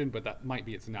of oxygen, but that might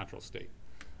be its natural state.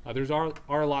 There's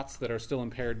are lots that are still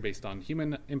impaired based on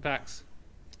human impacts,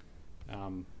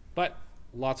 but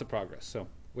lots of progress. So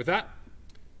with that,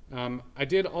 I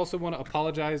did also want to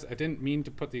apologize. I didn't mean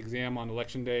to put the exam on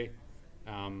election day.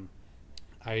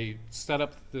 I set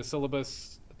up the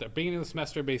syllabus at the beginning of the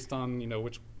semester based on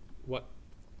what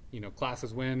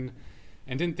classes when,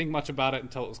 and didn't think much about it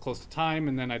until it was close to time,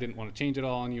 and then I didn't want to change it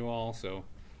all on you all. So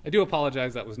I do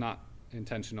apologize. That was not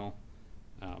intentional.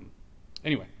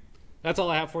 Anyway, that's all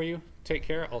I have for you. Take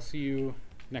care. I'll see you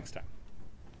next time.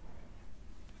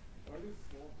 Why do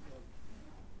swamps have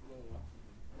low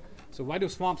oxygen? So why do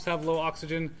swamps have low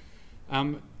oxygen?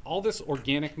 All this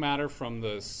organic matter from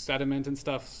the sediment and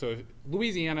stuff. So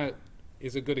Louisiana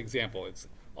is a good example. It's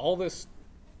all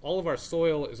of our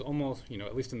soil is almost,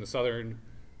 at least in the southern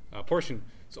portion,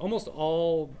 it's almost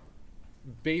all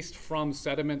based from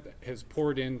sediment that has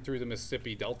poured in through the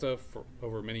Mississippi Delta for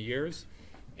over many years.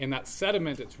 And that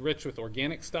sediment, it's rich with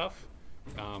organic stuff.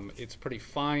 It's pretty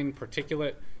fine,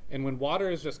 particulate. And when water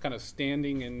is just kind of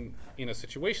standing in a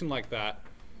situation like that,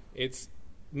 it's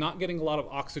not getting a lot of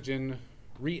oxygen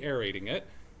re-aerating it.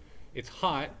 It's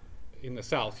hot in the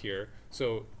south here,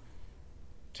 so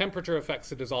temperature affects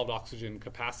the dissolved oxygen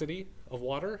capacity of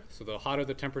water. So the hotter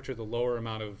the temperature, the lower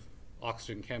amount of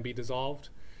oxygen can be dissolved.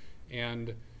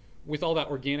 And with all that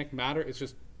organic matter, it's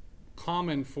just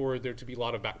common for there to be a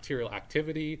lot of bacterial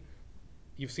activity.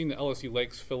 You've seen the LSU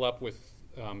lakes fill up with,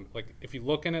 if you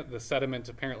look in it, the sediment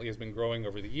apparently has been growing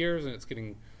over the years, and it's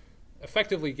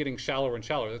effectively getting shallower and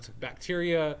shallower. That's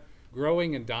bacteria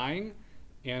growing and dying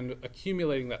and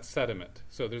accumulating that sediment.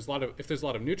 So if there's a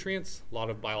lot of nutrients, a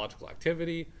lot of biological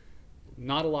activity,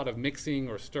 not a lot of mixing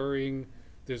or stirring,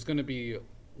 there's going to be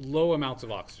low amounts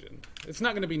of oxygen. It's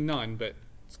not going to be none, but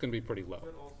it's going to be pretty low. Is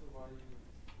that also why you're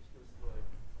supposed to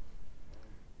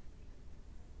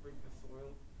break the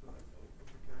soil to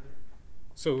overturn it?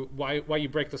 So why you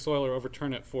break the soil or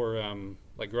overturn it for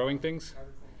growing things?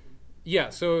 Agriculture. Yeah,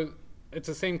 so it's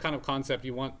the same kind of concept.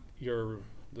 You want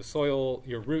the soil,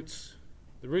 the roots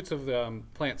of the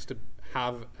plants to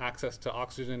have access to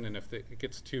oxygen, and if it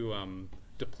gets too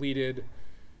depleted,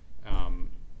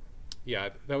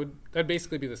 that'd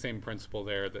basically be the same principle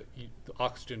there, that the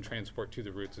oxygen transport to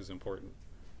the roots is important.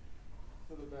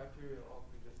 So the bacteria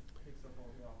often just picks up all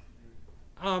the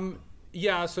oxygen?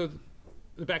 Yeah, so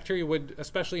the bacteria would,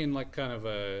 especially in kind of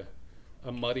a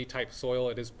muddy type soil,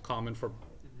 it is common for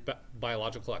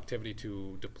biological activity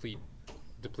to deplete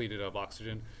it of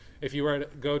oxygen. If you were to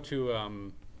go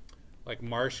to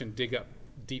marsh and dig up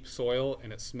deep soil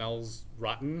and it smells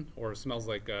rotten or smells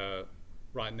like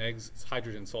rotten eggs, it's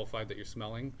hydrogen sulfide that you're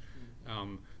smelling.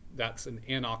 That's an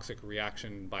anoxic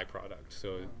reaction byproduct.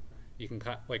 So you can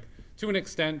like, to an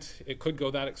extent, it could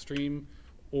go that extreme,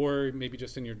 or maybe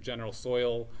just in your general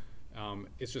soil,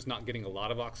 it's just not getting a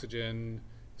lot of oxygen.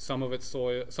 Some of it's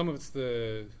soil, some of it's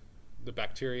the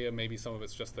bacteria, maybe some of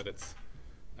it's just that it's,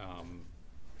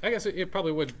 I guess it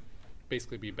probably would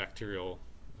basically be bacterial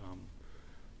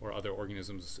or other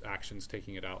organisms' actions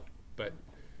taking it out, but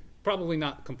probably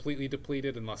not completely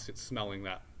depleted unless it's smelling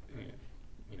that,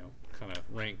 you know, kind of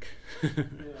rank,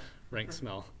 rank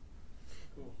smell.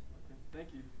 Cool. Okay.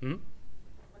 Thank you. Mm-hmm.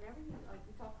 Whenever you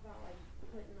talk about like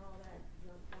putting all that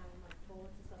junk down like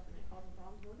bullets and stuff and it causing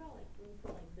problems, what about like when you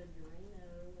put like the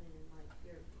Drano and like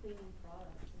your cleaning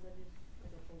products? Is that just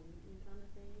like a pollutant kind of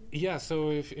thing? Yeah,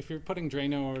 so if you're putting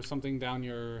Drano or something down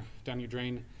your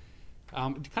drain,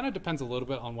 it kind of depends a little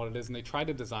bit on what it is, and they try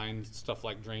to design stuff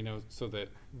like Drano so that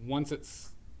once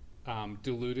it's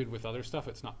diluted with other stuff,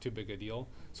 it's not too big a deal.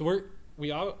 So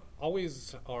we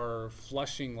always are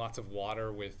flushing lots of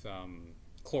water with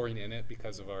chlorine in it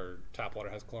because of our tap water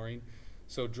has chlorine.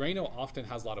 So Drano often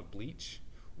has a lot of bleach,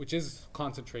 which is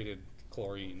concentrated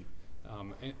chlorine.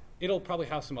 And it'll probably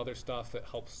have some other stuff that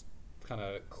helps kind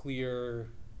of clear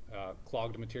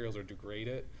clogged materials or degrade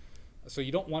it. So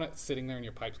you don't want it sitting there in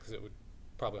your pipes because it would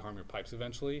probably harm your pipes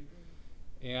eventually.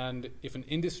 And if an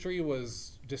industry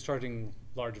was discharging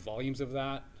large volumes of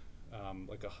that,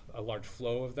 like a large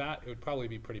flow of that, it would probably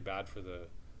be pretty bad for the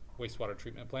wastewater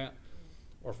treatment plant.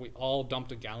 Or if we all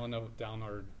dumped a gallon of down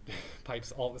our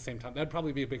pipes all at the same time, that'd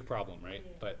probably be a big problem, right?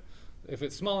 Yeah. But if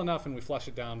it's small enough and we flush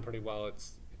it down pretty well,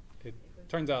 it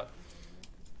turns out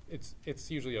it's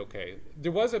usually okay.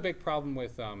 There was a big problem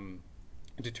with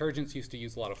detergents used to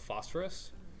use a lot of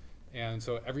phosphorus, and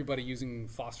so everybody using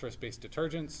phosphorus-based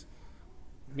detergents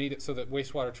made it so that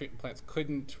wastewater treatment plants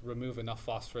couldn't remove enough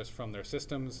phosphorus from their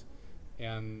systems,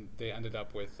 and they ended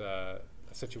up with a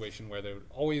situation where they would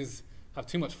always have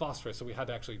too much phosphorus, so we had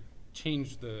to actually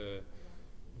change the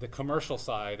commercial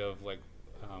side of like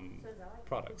So is that like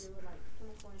products. to do with like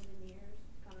chemical engineers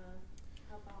kind of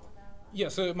help out with that? Yeah,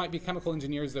 so it might be chemical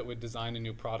engineers that would design a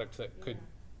new product that could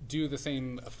do the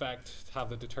same effect, have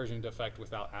the detergent effect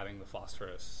without adding the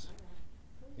phosphorus. Okay.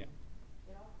 Cool. Yeah.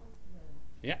 It all comes together.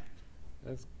 Yeah,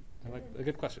 that's a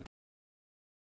good question.